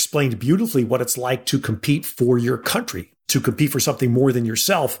explained beautifully what it's like to compete for your country, to compete for something more than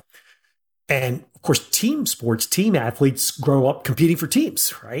yourself. And of course, team sports, team athletes grow up competing for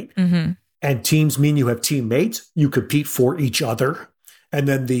teams, right? Mm-hmm. And teams mean you have teammates, you compete for each other. And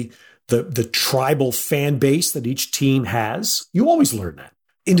then the tribal fan base that each team has, you always learn that.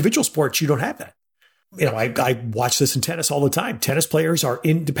 Individual sports, you don't have that. I watch this in tennis all the time. Tennis players are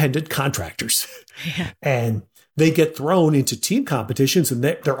independent contractors. Yeah. And they get thrown into team competitions and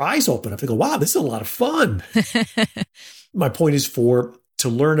their eyes open up. They go, wow, this is a lot of fun. My point is to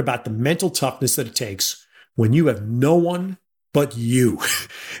learn about the mental toughness that it takes when you have no one but you.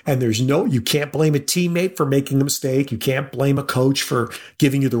 And you can't blame a teammate for making a mistake. You can't blame a coach for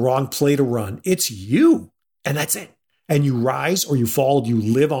giving you the wrong play to run. It's you. And that's it. And you rise or you fall, you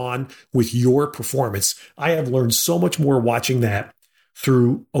live on with your performance. I have learned so much more watching that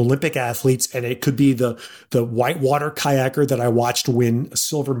through Olympic athletes. And it could be the whitewater kayaker that I watched win a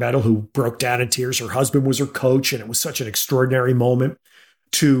silver medal who broke down in tears. Her husband was her coach, and it was such an extraordinary moment.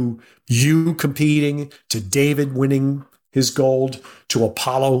 To you competing, to David winning his gold, to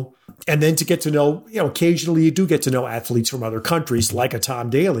Apollo, and then to get to know, occasionally you do get to know athletes from other countries like a Tom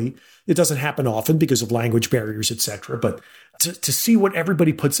Daley. It doesn't happen often because of language barriers, etc. But to see what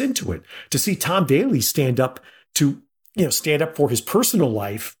everybody puts into it, to see Tom Daley stand up for his personal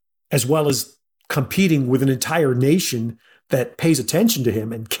life, as well as competing with an entire nation that pays attention to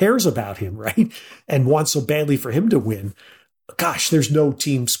him and cares about him, right? And wants so badly for him to win. Gosh, there's no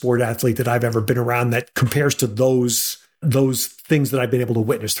team sport athlete that I've ever been around that compares to those things that I've been able to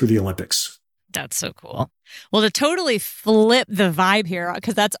witness through the Olympics. That's so cool. Well, to totally flip the vibe here,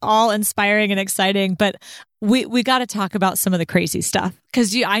 because that's all inspiring and exciting, but we got to talk about some of the crazy stuff,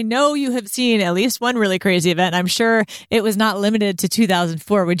 because I know you have seen at least one really crazy event. I'm sure it was not limited to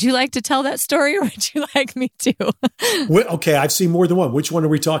 2004. Would you like to tell that story, or would you like me to? Okay, I've seen more than one. Which one are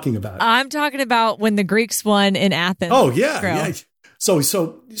we talking about? I'm talking about when the Greeks won in Athens. Oh, yeah. So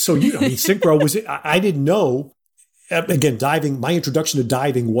synchro was, I didn't know. Again, diving, my introduction to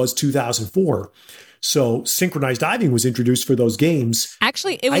diving was 2004. So synchronized diving was introduced for those games.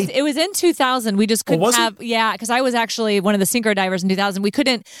 Actually, it was in 2000. We just couldn't because I was actually one of the synchro divers in 2000. We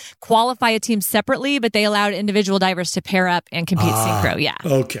couldn't qualify a team separately, but they allowed individual divers to pair up and compete synchro. Yeah.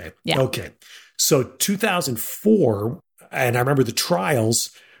 Okay. Yeah. Okay. So 2004, and I remember the trials,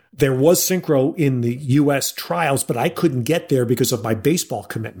 there was synchro in the U.S. trials, but I couldn't get there because of my baseball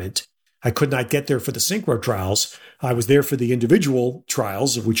commitment. I could not get there for the synchro trials. I was there for the individual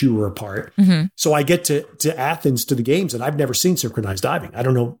trials, of which you were a part. Mm-hmm. So I get to Athens to the games, and I've never seen synchronized diving. I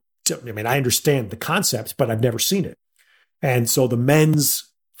don't know. I understand the concept, but I've never seen it. And so the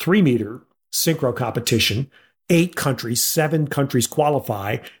men's 3-meter synchro competition, 7 countries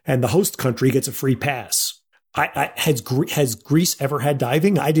qualify, and the host country gets a free pass. Has Greece ever had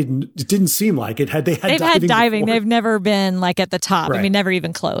diving? It didn't seem like it. They've had diving. They've never been like at the top. Right. I mean, never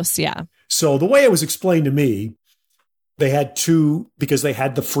even close. Yeah. So the way it was explained to me, they had because they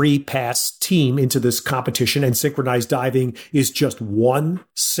had the free pass team into this competition, and synchronized diving is just one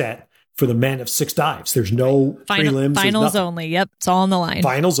set for the men of 6 dives. There's no prelims. Finals only. Yep. It's all on the line.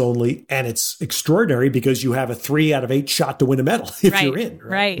 Finals only. And it's extraordinary because you have a 3 out of 8 shot to win a medal if you're in.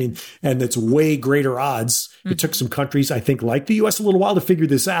 Right. I mean, and it's way greater odds. Mm-hmm. It took some countries, I think, like the U.S. a little while to figure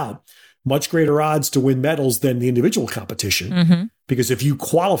this out. Much greater odds to win medals than the individual competition. Mm-hmm. Because if you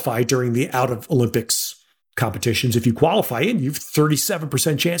qualify during the out of Olympics competitions, if you qualify in, you have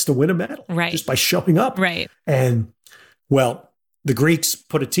 37% chance to win a medal. Right. Just by showing up. Right. And, well, the Greeks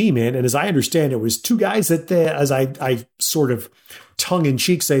put a team in, and as I understand, it was 2 guys that, as I sort of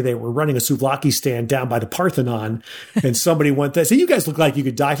tongue-in-cheek say, they were running a souvlaki stand down by the Parthenon, and somebody went there and said, "You guys look like you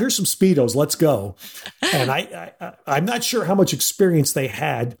could dive. Here's some Speedos. Let's go." And I'm not sure how much experience they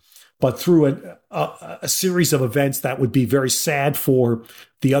had, but through a series of events that would be very sad for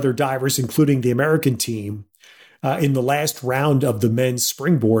the other divers, including the American team, in the last round of the men's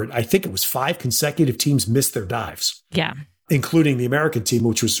springboard, I think it was 5 consecutive teams missed their dives. Yeah. Including the American team,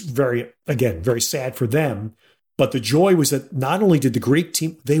 which was very sad for them. But the joy was that not only did the Greek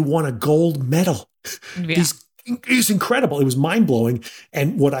team, they won a gold medal. Yeah. It was incredible. It was mind-blowing.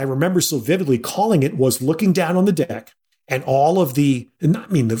 And what I remember so vividly calling it was looking down on the deck, and all of the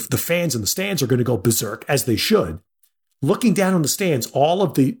fans in the stands are going to go berserk, as they should. Looking down on the stands, all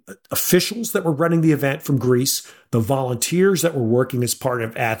of the officials that were running the event from Greece, the volunteers that were working as part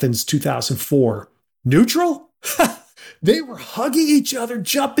of Athens 2004, neutral? They were hugging each other,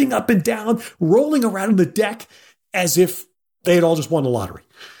 jumping up and down, rolling around on the deck as if they had all just won the lottery.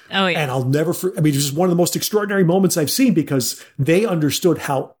 Oh, yeah. And I'll never it was just one of the most extraordinary moments I've seen, because they understood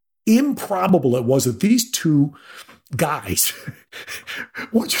how improbable it was that these 2 guys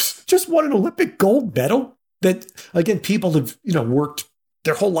just won an Olympic gold medal that, again, people have, worked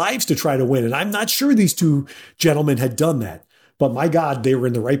their whole lives to try to win. And I'm not sure these 2 gentlemen had done that. But my God, they were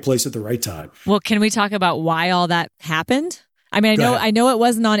in the right place at the right time. Well, can we talk about why all that happened? I mean, I know it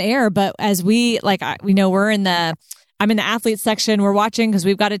wasn't on air, but as I'm in the athlete section, we're watching because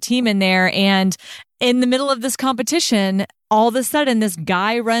we've got a team in there. And in the middle of this competition, all of a sudden this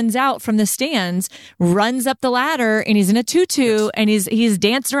guy runs out from the stands, runs up the ladder, and he's in a tutu, and he's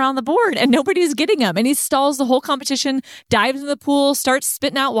dancing around the board, and nobody's getting him. And he stalls the whole competition, dives in the pool, starts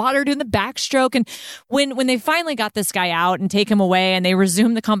spitting out water, doing the backstroke. And when they finally got this guy out and take him away and they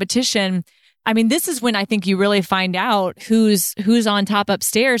resume the competition, I mean, this is when I think you really find out who's on top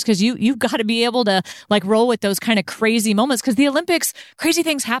upstairs, because you've got to be able to like roll with those kind of crazy moments, because the Olympics, crazy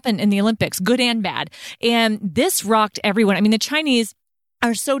things happen in the Olympics, good and bad. And this rocked everyone. I mean, the Chinese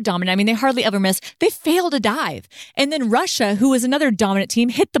are so dominant. I mean, they hardly ever miss. They failed a dive. And then Russia, who was another dominant team,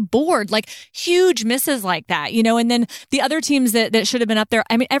 hit the board, like huge misses like that, you know, and then the other teams that should have been up there,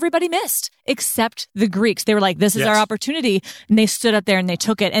 I mean, everybody missed except the Greeks. They were like, this is our opportunity. And they stood up there and they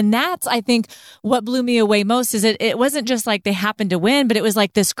took it. And that's, I think, what blew me away most is it wasn't just like they happened to win, but it was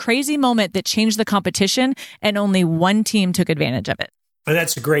like this crazy moment that changed the competition and only one team took advantage of it. And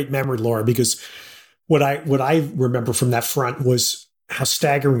that's a great memory, Laura, because what I remember from that front was how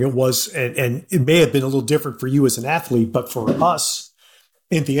staggering it was. And it may have been a little different for you as an athlete, but for us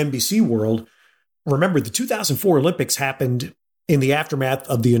in the NBC world, remember the 2004 Olympics happened in the aftermath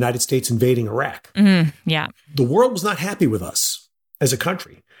of the United States invading Iraq. Mm-hmm. Yeah. The world was not happy with us as a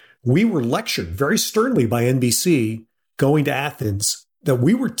country. We were lectured very sternly by NBC going to Athens that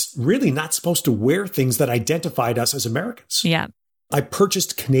we were really not supposed to wear things that identified us as Americans. Yeah. I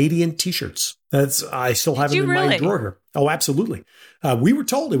purchased Canadian T-shirts. I still have them in my drawer here. Oh, absolutely. We were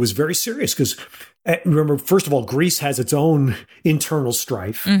told it was very serious because, remember, first of all, Greece has its own internal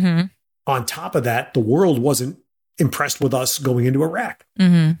strife. Mm-hmm. On top of that, the world wasn't impressed with us going into Iraq.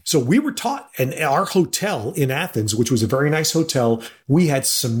 Mm-hmm. So we were taught, and our hotel in Athens, which was a very nice hotel, we had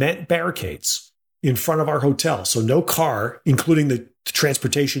cement barricades in front of our hotel. So no car, including the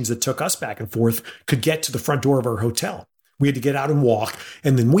transportations that took us back and forth, could get to the front door of our hotel. We had to get out and walk.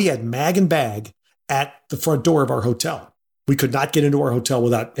 And then we had mag and bag at the front door of our hotel. We could not get into our hotel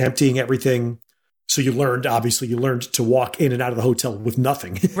without emptying everything. So you learned to walk in and out of the hotel with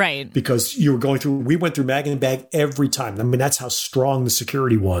nothing. Right. Because we went through mag and bag every time. I mean, that's how strong the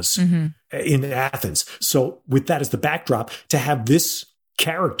security was in Athens. So with that as the backdrop, to have this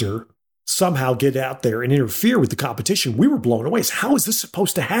character somehow get out there and interfere with the competition, we were blown away. So how is this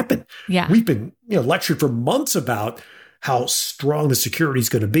supposed to happen? Yeah. We've been lectured for months about how strong the security is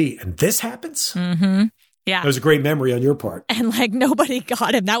going to be. And this happens? Mm-hmm. Yeah. That was a great memory on your part. And like nobody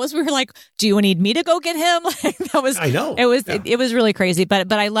got him. We were like, do you need me to go get him? Like that was, I know. It was really crazy,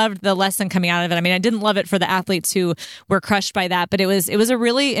 but I loved the lesson coming out of it. I mean, I didn't love it for the athletes who were crushed by that, but it was a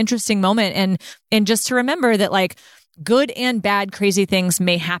really interesting moment. And just to remember that like, good and bad, crazy things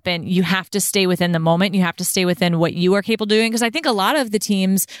may happen. You have to stay within the moment. You have to stay within what you are capable of doing. Because I think a lot of the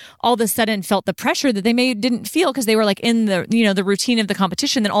teams all of a sudden felt the pressure that they didn't feel because they were like in the, the routine of the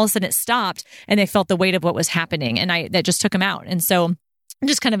competition. Then all of a sudden it stopped and they felt the weight of what was happening. And that just took them out. And so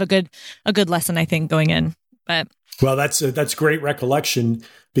just kind of a good lesson, I think, going in. But well, that's great recollection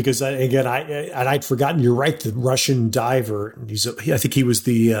because again, I'd forgotten. You're right. The Russian diver. I think he was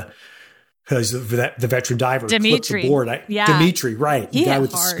the veteran diver, Dimitri. The board. Dimitri, right? He the guy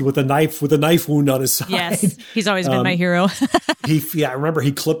with a knife wound on his side. Yes, he's always been my hero. I remember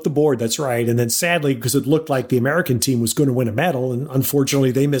he clipped the board. That's right. And then sadly, because it looked like the American team was going to win a medal, and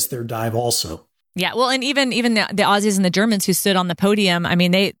unfortunately, they missed their dive also. Yeah. Well, and even the Aussies and the Germans who stood on the podium, I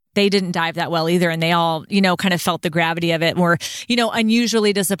mean, they didn't dive that well either. And they all, kind of felt the gravity of it, were,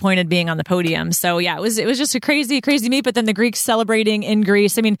 unusually disappointed being on the podium. So yeah, it was just a crazy, crazy meet. But then the Greeks celebrating in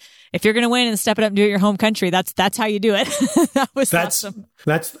Greece. I mean, if you're going to win and step it up and do it your home country, that's how you do it. That's awesome.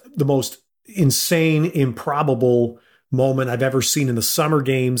 That's the most insane, improbable moment I've ever seen in the summer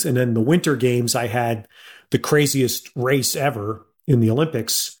games. And then the winter games, I had the craziest race ever in the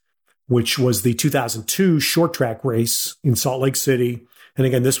Olympics, which was the 2002 short track race in Salt Lake City. And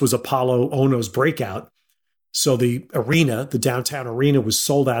again, this was Apollo Ohno's breakout. So the arena, the downtown arena, was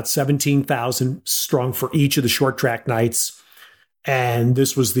sold out, 17,000 strong for each of the short track nights. And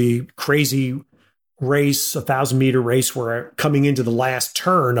this was the crazy race, 1,000-meter race, where coming into the last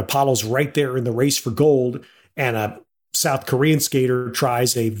turn, Apollo's right there in the race for gold. And a South Korean skater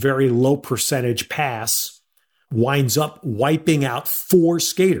tries a very low percentage pass, winds up wiping out 4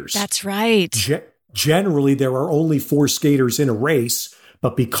 skaters. That's right. Generally, there are only 4 skaters in a race,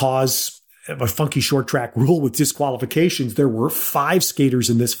 but because of a funky short track rule with disqualifications, there were 5 skaters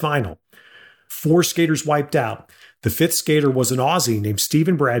in this final. 4 skaters wiped out. The 5th skater was an Aussie named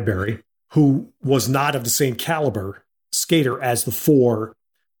Stephen Bradbury, who was not of the same caliber skater as the 4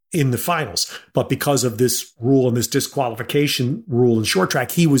 in the finals. But because of this rule and this disqualification rule in short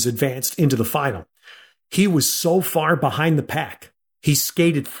track, he was advanced into the final. He was so far behind the pack, he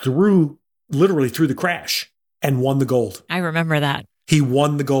skated literally through the crash. and won the gold. I remember that. He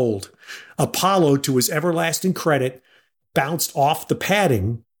won the gold. Apollo, to his everlasting credit, bounced off the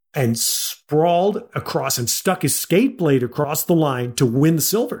padding and sprawled across and stuck his skate blade across the line to win the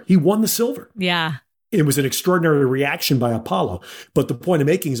silver. He won the silver. Yeah. It was an extraordinary reaction by Apollo. But the point I'm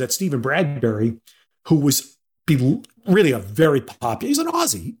making is that Stephen Bradbury, who was really a very popular, he's an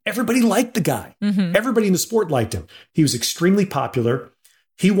Aussie. Everybody liked the guy. Mm-hmm. Everybody in the sport liked him. He was extremely popular.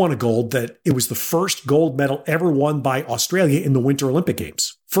 He won a gold that it was the first gold medal ever won by Australia in the Winter Olympic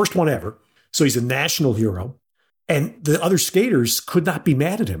Games. First one ever. So he's a national hero. And the other skaters could not be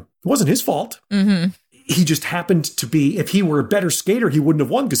mad at him. It wasn't his fault. Mm-hmm. He just happened to be, if he were a better skater, he wouldn't have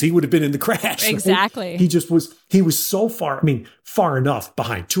won because he would have been in the crash. Exactly. Right? He was so far enough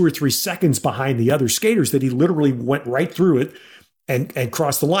behind, 2 or 3 seconds behind the other skaters that he literally went right through it and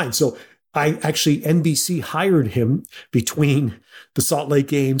crossed the line. So NBC hired him between the Salt Lake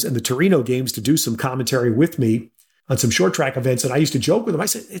Games and the Torino Games to do some commentary with me on some short track events. And I used to joke with him. I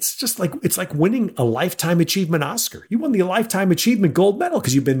said, it's like winning a Lifetime Achievement Oscar. You won the Lifetime Achievement gold medal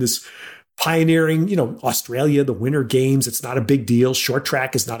because you've been this pioneering, Australia, the Winter Games. It's not a big deal. Short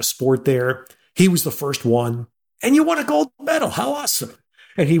track is not a sport there. He was the first one. And you won a gold medal. How awesome.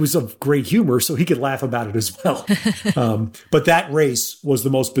 And he was of great humor, so he could laugh about it as well. But that race was the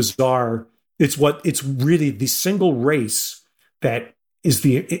most bizarre. It's really the single race that is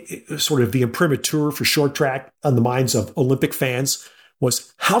sort of the imprimatur for short track on the minds of Olympic fans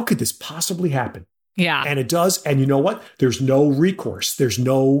was, how could this possibly happen? Yeah. And it does. And you know what? There's no recourse. There's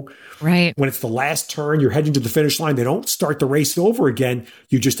no, right. When it's the last turn, you're heading to the finish line. They don't start the race over again.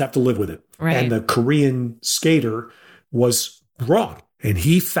 You just have to live with it. Right. And the Korean skater was wrong. And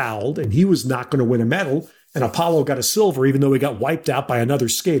he fouled and he was not going to win a medal. And Apollo got a silver, even though he got wiped out by another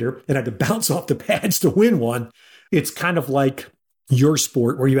skater and had to bounce off the pads to win one. It's kind of like your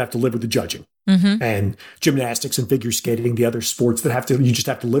sport where you have to live with the judging. Mm-hmm. And gymnastics and figure skating, the other sports that you just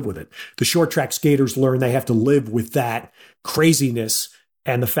have to live with it. The short track skaters learn they have to live with that craziness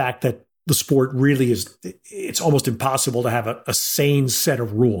and the fact that the sport really it's almost impossible to have a sane set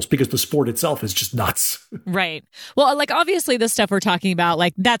of rules because the sport itself is just nuts. Right. Well, obviously the stuff we're talking about,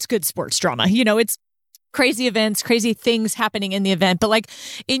 that's good sports drama. It's crazy events, crazy things happening in the event. But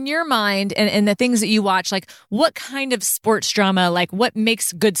in your mind and the things that you watch, what kind of sports drama, what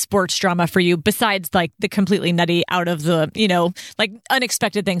makes good sports drama for you besides the completely nutty out of the,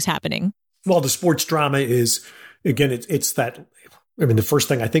 unexpected things happening? Well, the sports drama is, again, it's that, the first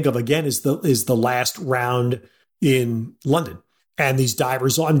thing I think of again is the last round in London. And these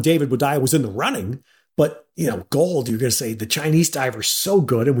divers David Wadaya was in the running, but gold, you're going to say the Chinese diver's so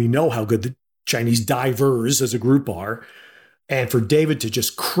good. And we know how good the Chinese divers as a group are. And for David to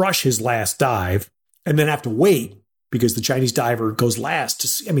just crush his last dive and then have to wait because the Chinese diver goes last to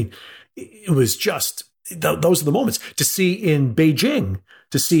see, it was just, those are the moments. To see in Beijing,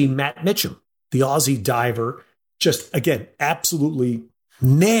 to see Matt Mitchum, the Aussie diver, just, again, absolutely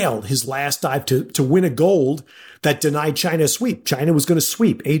nailed his last dive to win a gold that denied China a sweep. China was going to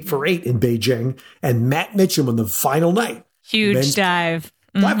sweep 8 for 8 in Beijing. And Matt Mitchum on the final night. Huge dive.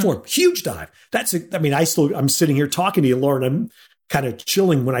 Platform, huge dive. I'm sitting here talking to you, Lauren. I'm kind of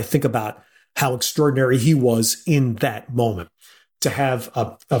chilling when I think about how extraordinary he was in that moment. To have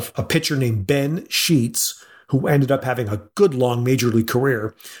a pitcher named Ben Sheets, who ended up having a good long major league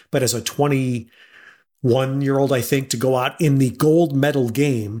career, but as a 21-year-old, I think, to go out in the gold medal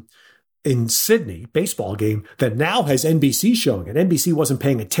game in Sydney, baseball game, that now has NBC showing it. NBC wasn't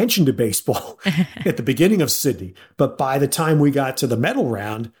paying attention to baseball at the beginning of Sydney. But by the time we got to the medal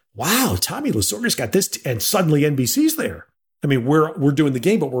round, wow, Tommy Lasorda's got this. And suddenly NBC's there. We're doing the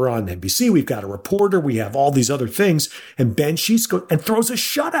game, but we're on NBC. We've got a reporter. We have all these other things. And Ben Sheets goes and throws a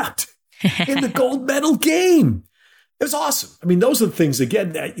shutout in the gold medal game. It was awesome. Those are the things,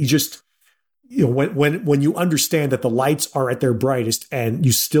 again, that you just... when you understand that the lights are at their brightest and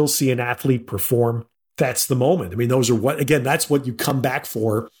you still see an athlete perform, that's the moment. Those are that's what you come back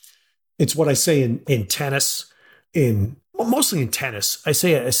for. It's what I say in tennis, mostly in tennis. I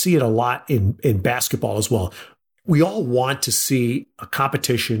see it a lot in basketball as well. We all want to see a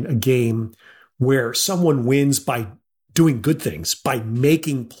competition, a game where someone wins by doing good things, by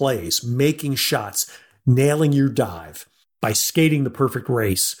making plays, making shots, nailing your dive, by skating the perfect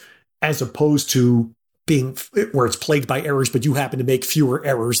race, as opposed to being where it's plagued by errors, but you happen to make fewer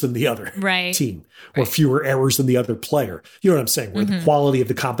errors than the other team or fewer errors than the other player. You know what I'm saying? Where the quality of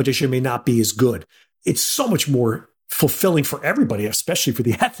the competition may not be as good. It's so much more fulfilling for everybody, especially for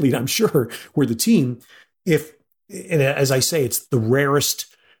the athlete, I'm sure, or the team. And as I say, it's the rarest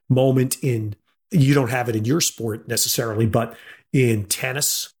moment you don't have it in your sport necessarily, but in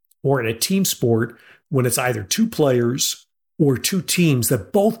tennis or in a team sport when it's either two players or two teams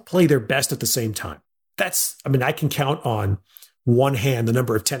that both play their best at the same time. I can count on one hand the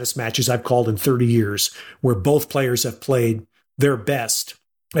number of tennis matches I've called in 30 years where both players have played their best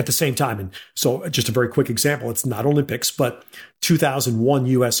at the same time. And so just a very quick example, it's not Olympics, but 2001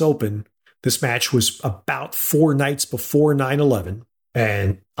 US Open. This match was about 4 nights before 9/11.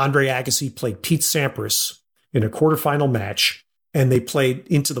 And Andre Agassi played Pete Sampras in a quarterfinal match. And they played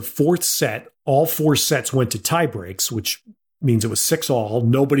into the fourth set. All 4 sets went to tie breaks, which means it was 6-all.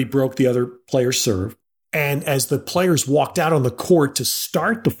 Nobody broke the other player's serve. And as the players walked out on the court to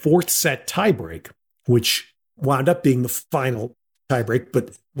start the fourth set tiebreak, which wound up being the final tiebreak,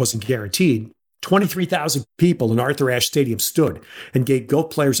 but wasn't guaranteed, 23,000 people in Arthur Ashe Stadium stood and gave both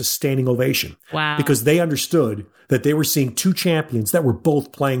players a standing ovation. Wow. Because they understood that they were seeing two champions that were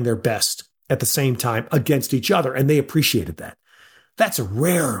both playing their best at the same time against each other, and they appreciated that. That's a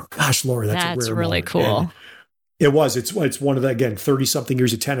rare, gosh, Laura, that's a rare That's really moment. cool. And it was. It's one of the, again, 30-something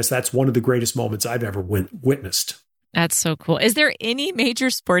years of tennis. That's one of the greatest moments I've ever witnessed. That's so cool. Is there any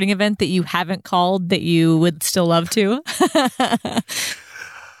major sporting event that you haven't called that you would still love to?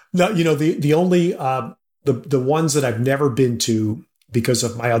 No, the only, the ones that I've never been to because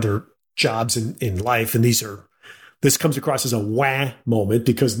of my other jobs in life, and this comes across as a wah moment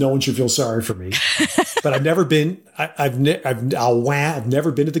because no one should feel sorry for me. But I've never been. I've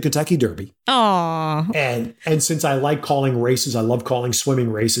never been to the Kentucky Derby. Oh, and since I like calling races, I love calling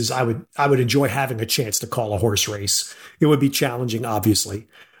swimming races. I would enjoy having a chance to call a horse race. It would be challenging, obviously.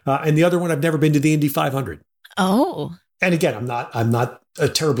 And the other one, I've never been to the Indy 500. Oh, and again, I'm not a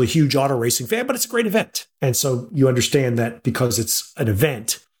terribly huge auto racing fan, but it's a great event. And so you understand that because it's an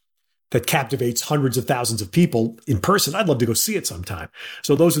event that captivates hundreds of thousands of people in person, I'd love to go see it sometime.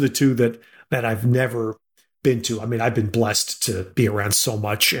 So those are the two that I've never been to. I mean, I've been blessed to be around so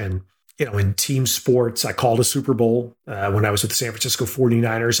much. And, in team sports, I called a Super Bowl when I was with the San Francisco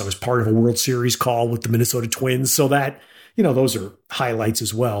 49ers. I was part of a World Series call with the Minnesota Twins. So that, those are highlights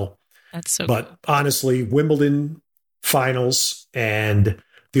as well. That's so But cool. honestly, Wimbledon finals and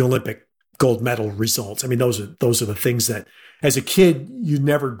the Olympic gold medal results. I mean, those are the things that as a kid, you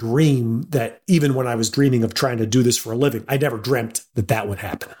never dream that even when I was dreaming of trying to do this for a living, I never dreamt that would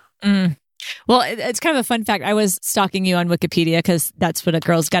happen. Mm. Well, it's kind of a fun fact. I was stalking you on Wikipedia because that's what a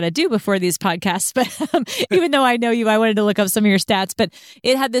girl's got to do before these podcasts. But even though I know you, I wanted to look up some of your stats. But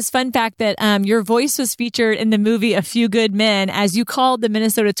it had this fun fact that your voice was featured in the movie A Few Good Men as you called the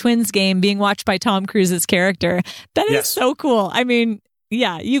Minnesota Twins game being watched by Tom Cruise's character. That is so cool. I mean,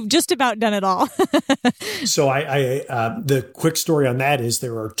 yeah, you've just about done it all. So the quick story on that is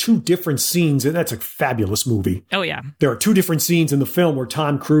there are 2 different scenes, and that's a fabulous movie. Oh, yeah. There are 2 different scenes in the film where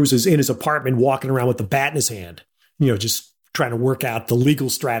Tom Cruise is in his apartment walking around with the bat in his hand, just trying to work out the legal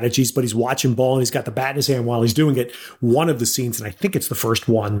strategies, but he's watching ball and he's got the bat in his hand while he's doing it. One of the scenes, and I think it's the first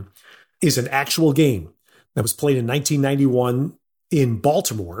one, is an actual game that was played in 1991 in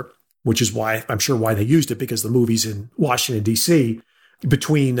Baltimore, which is why they used it, because the movie's in Washington, D.C.,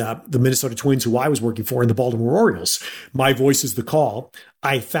 between the Minnesota Twins, who I was working for, and the Baltimore Orioles. My voice is the call.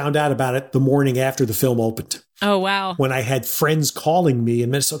 I found out about it the morning after the film opened. Oh, wow. When I had friends calling me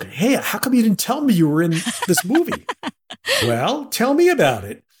in Minnesota, hey, how come you didn't tell me you were in this movie? Well, tell me about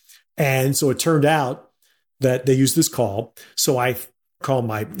it. And so it turned out that they used this call. So I called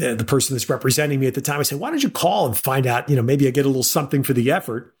the person that's representing me at the time. I said, why don't you call and find out, maybe I get a little something for the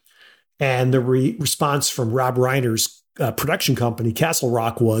effort. And the response from Rob Reiner's production company, Castle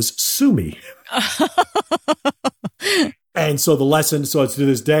Rock, was sue me. And so the lesson, so it's to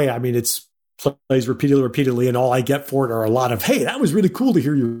this day, I mean, it's plays repeatedly, and all I get for it are a lot of, hey, that was really cool to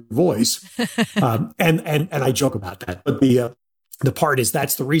hear your voice. And I joke about that. But the part is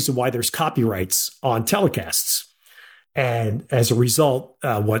that's the reason why there's copyrights on telecasts. And as a result,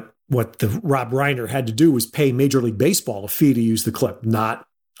 what the Rob Reiner had to do was pay Major League Baseball a fee to use the clip,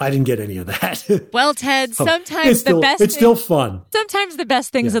 I didn't get any of that. Well, Ted, sometimes it's still fun. Sometimes the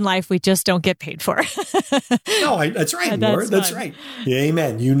best things in life we just don't get paid for. No, that's right, Laura. That's right. Yeah,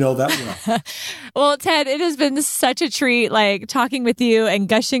 amen. You know that well. Well, Ted, it has been such a treat, talking with you and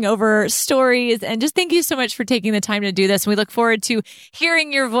gushing over stories. And just thank you so much for taking the time to do this. And we look forward to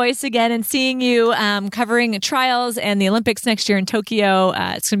hearing your voice again and seeing you covering trials and the Olympics next year in Tokyo.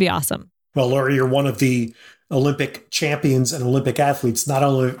 It's going to be awesome. Well, Laura, you're one of the Olympic champions and Olympic athletes. Not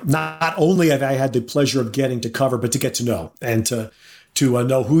only have I had the pleasure of getting to cover, but to get to know and to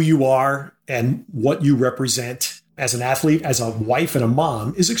know who you are and what you represent as an athlete, as a wife and a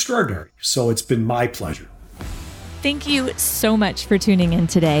mom is extraordinary. So it's been my pleasure. Thank you so much for tuning in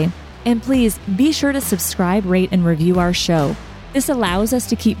today. And please be sure to subscribe, rate, and review our show. This allows us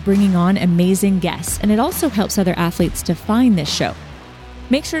to keep bringing on amazing guests, and it also helps other athletes to find this show.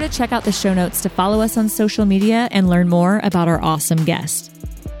 Make sure to check out the show notes to follow us on social media and learn more about our awesome guests.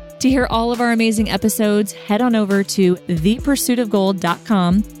 To hear all of our amazing episodes, head on over to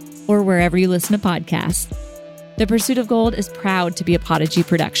thepursuitofgold.com or wherever you listen to podcasts. The Pursuit of Gold is proud to be a Podigy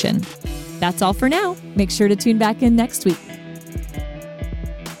production. That's all for now. Make sure to tune back in next week.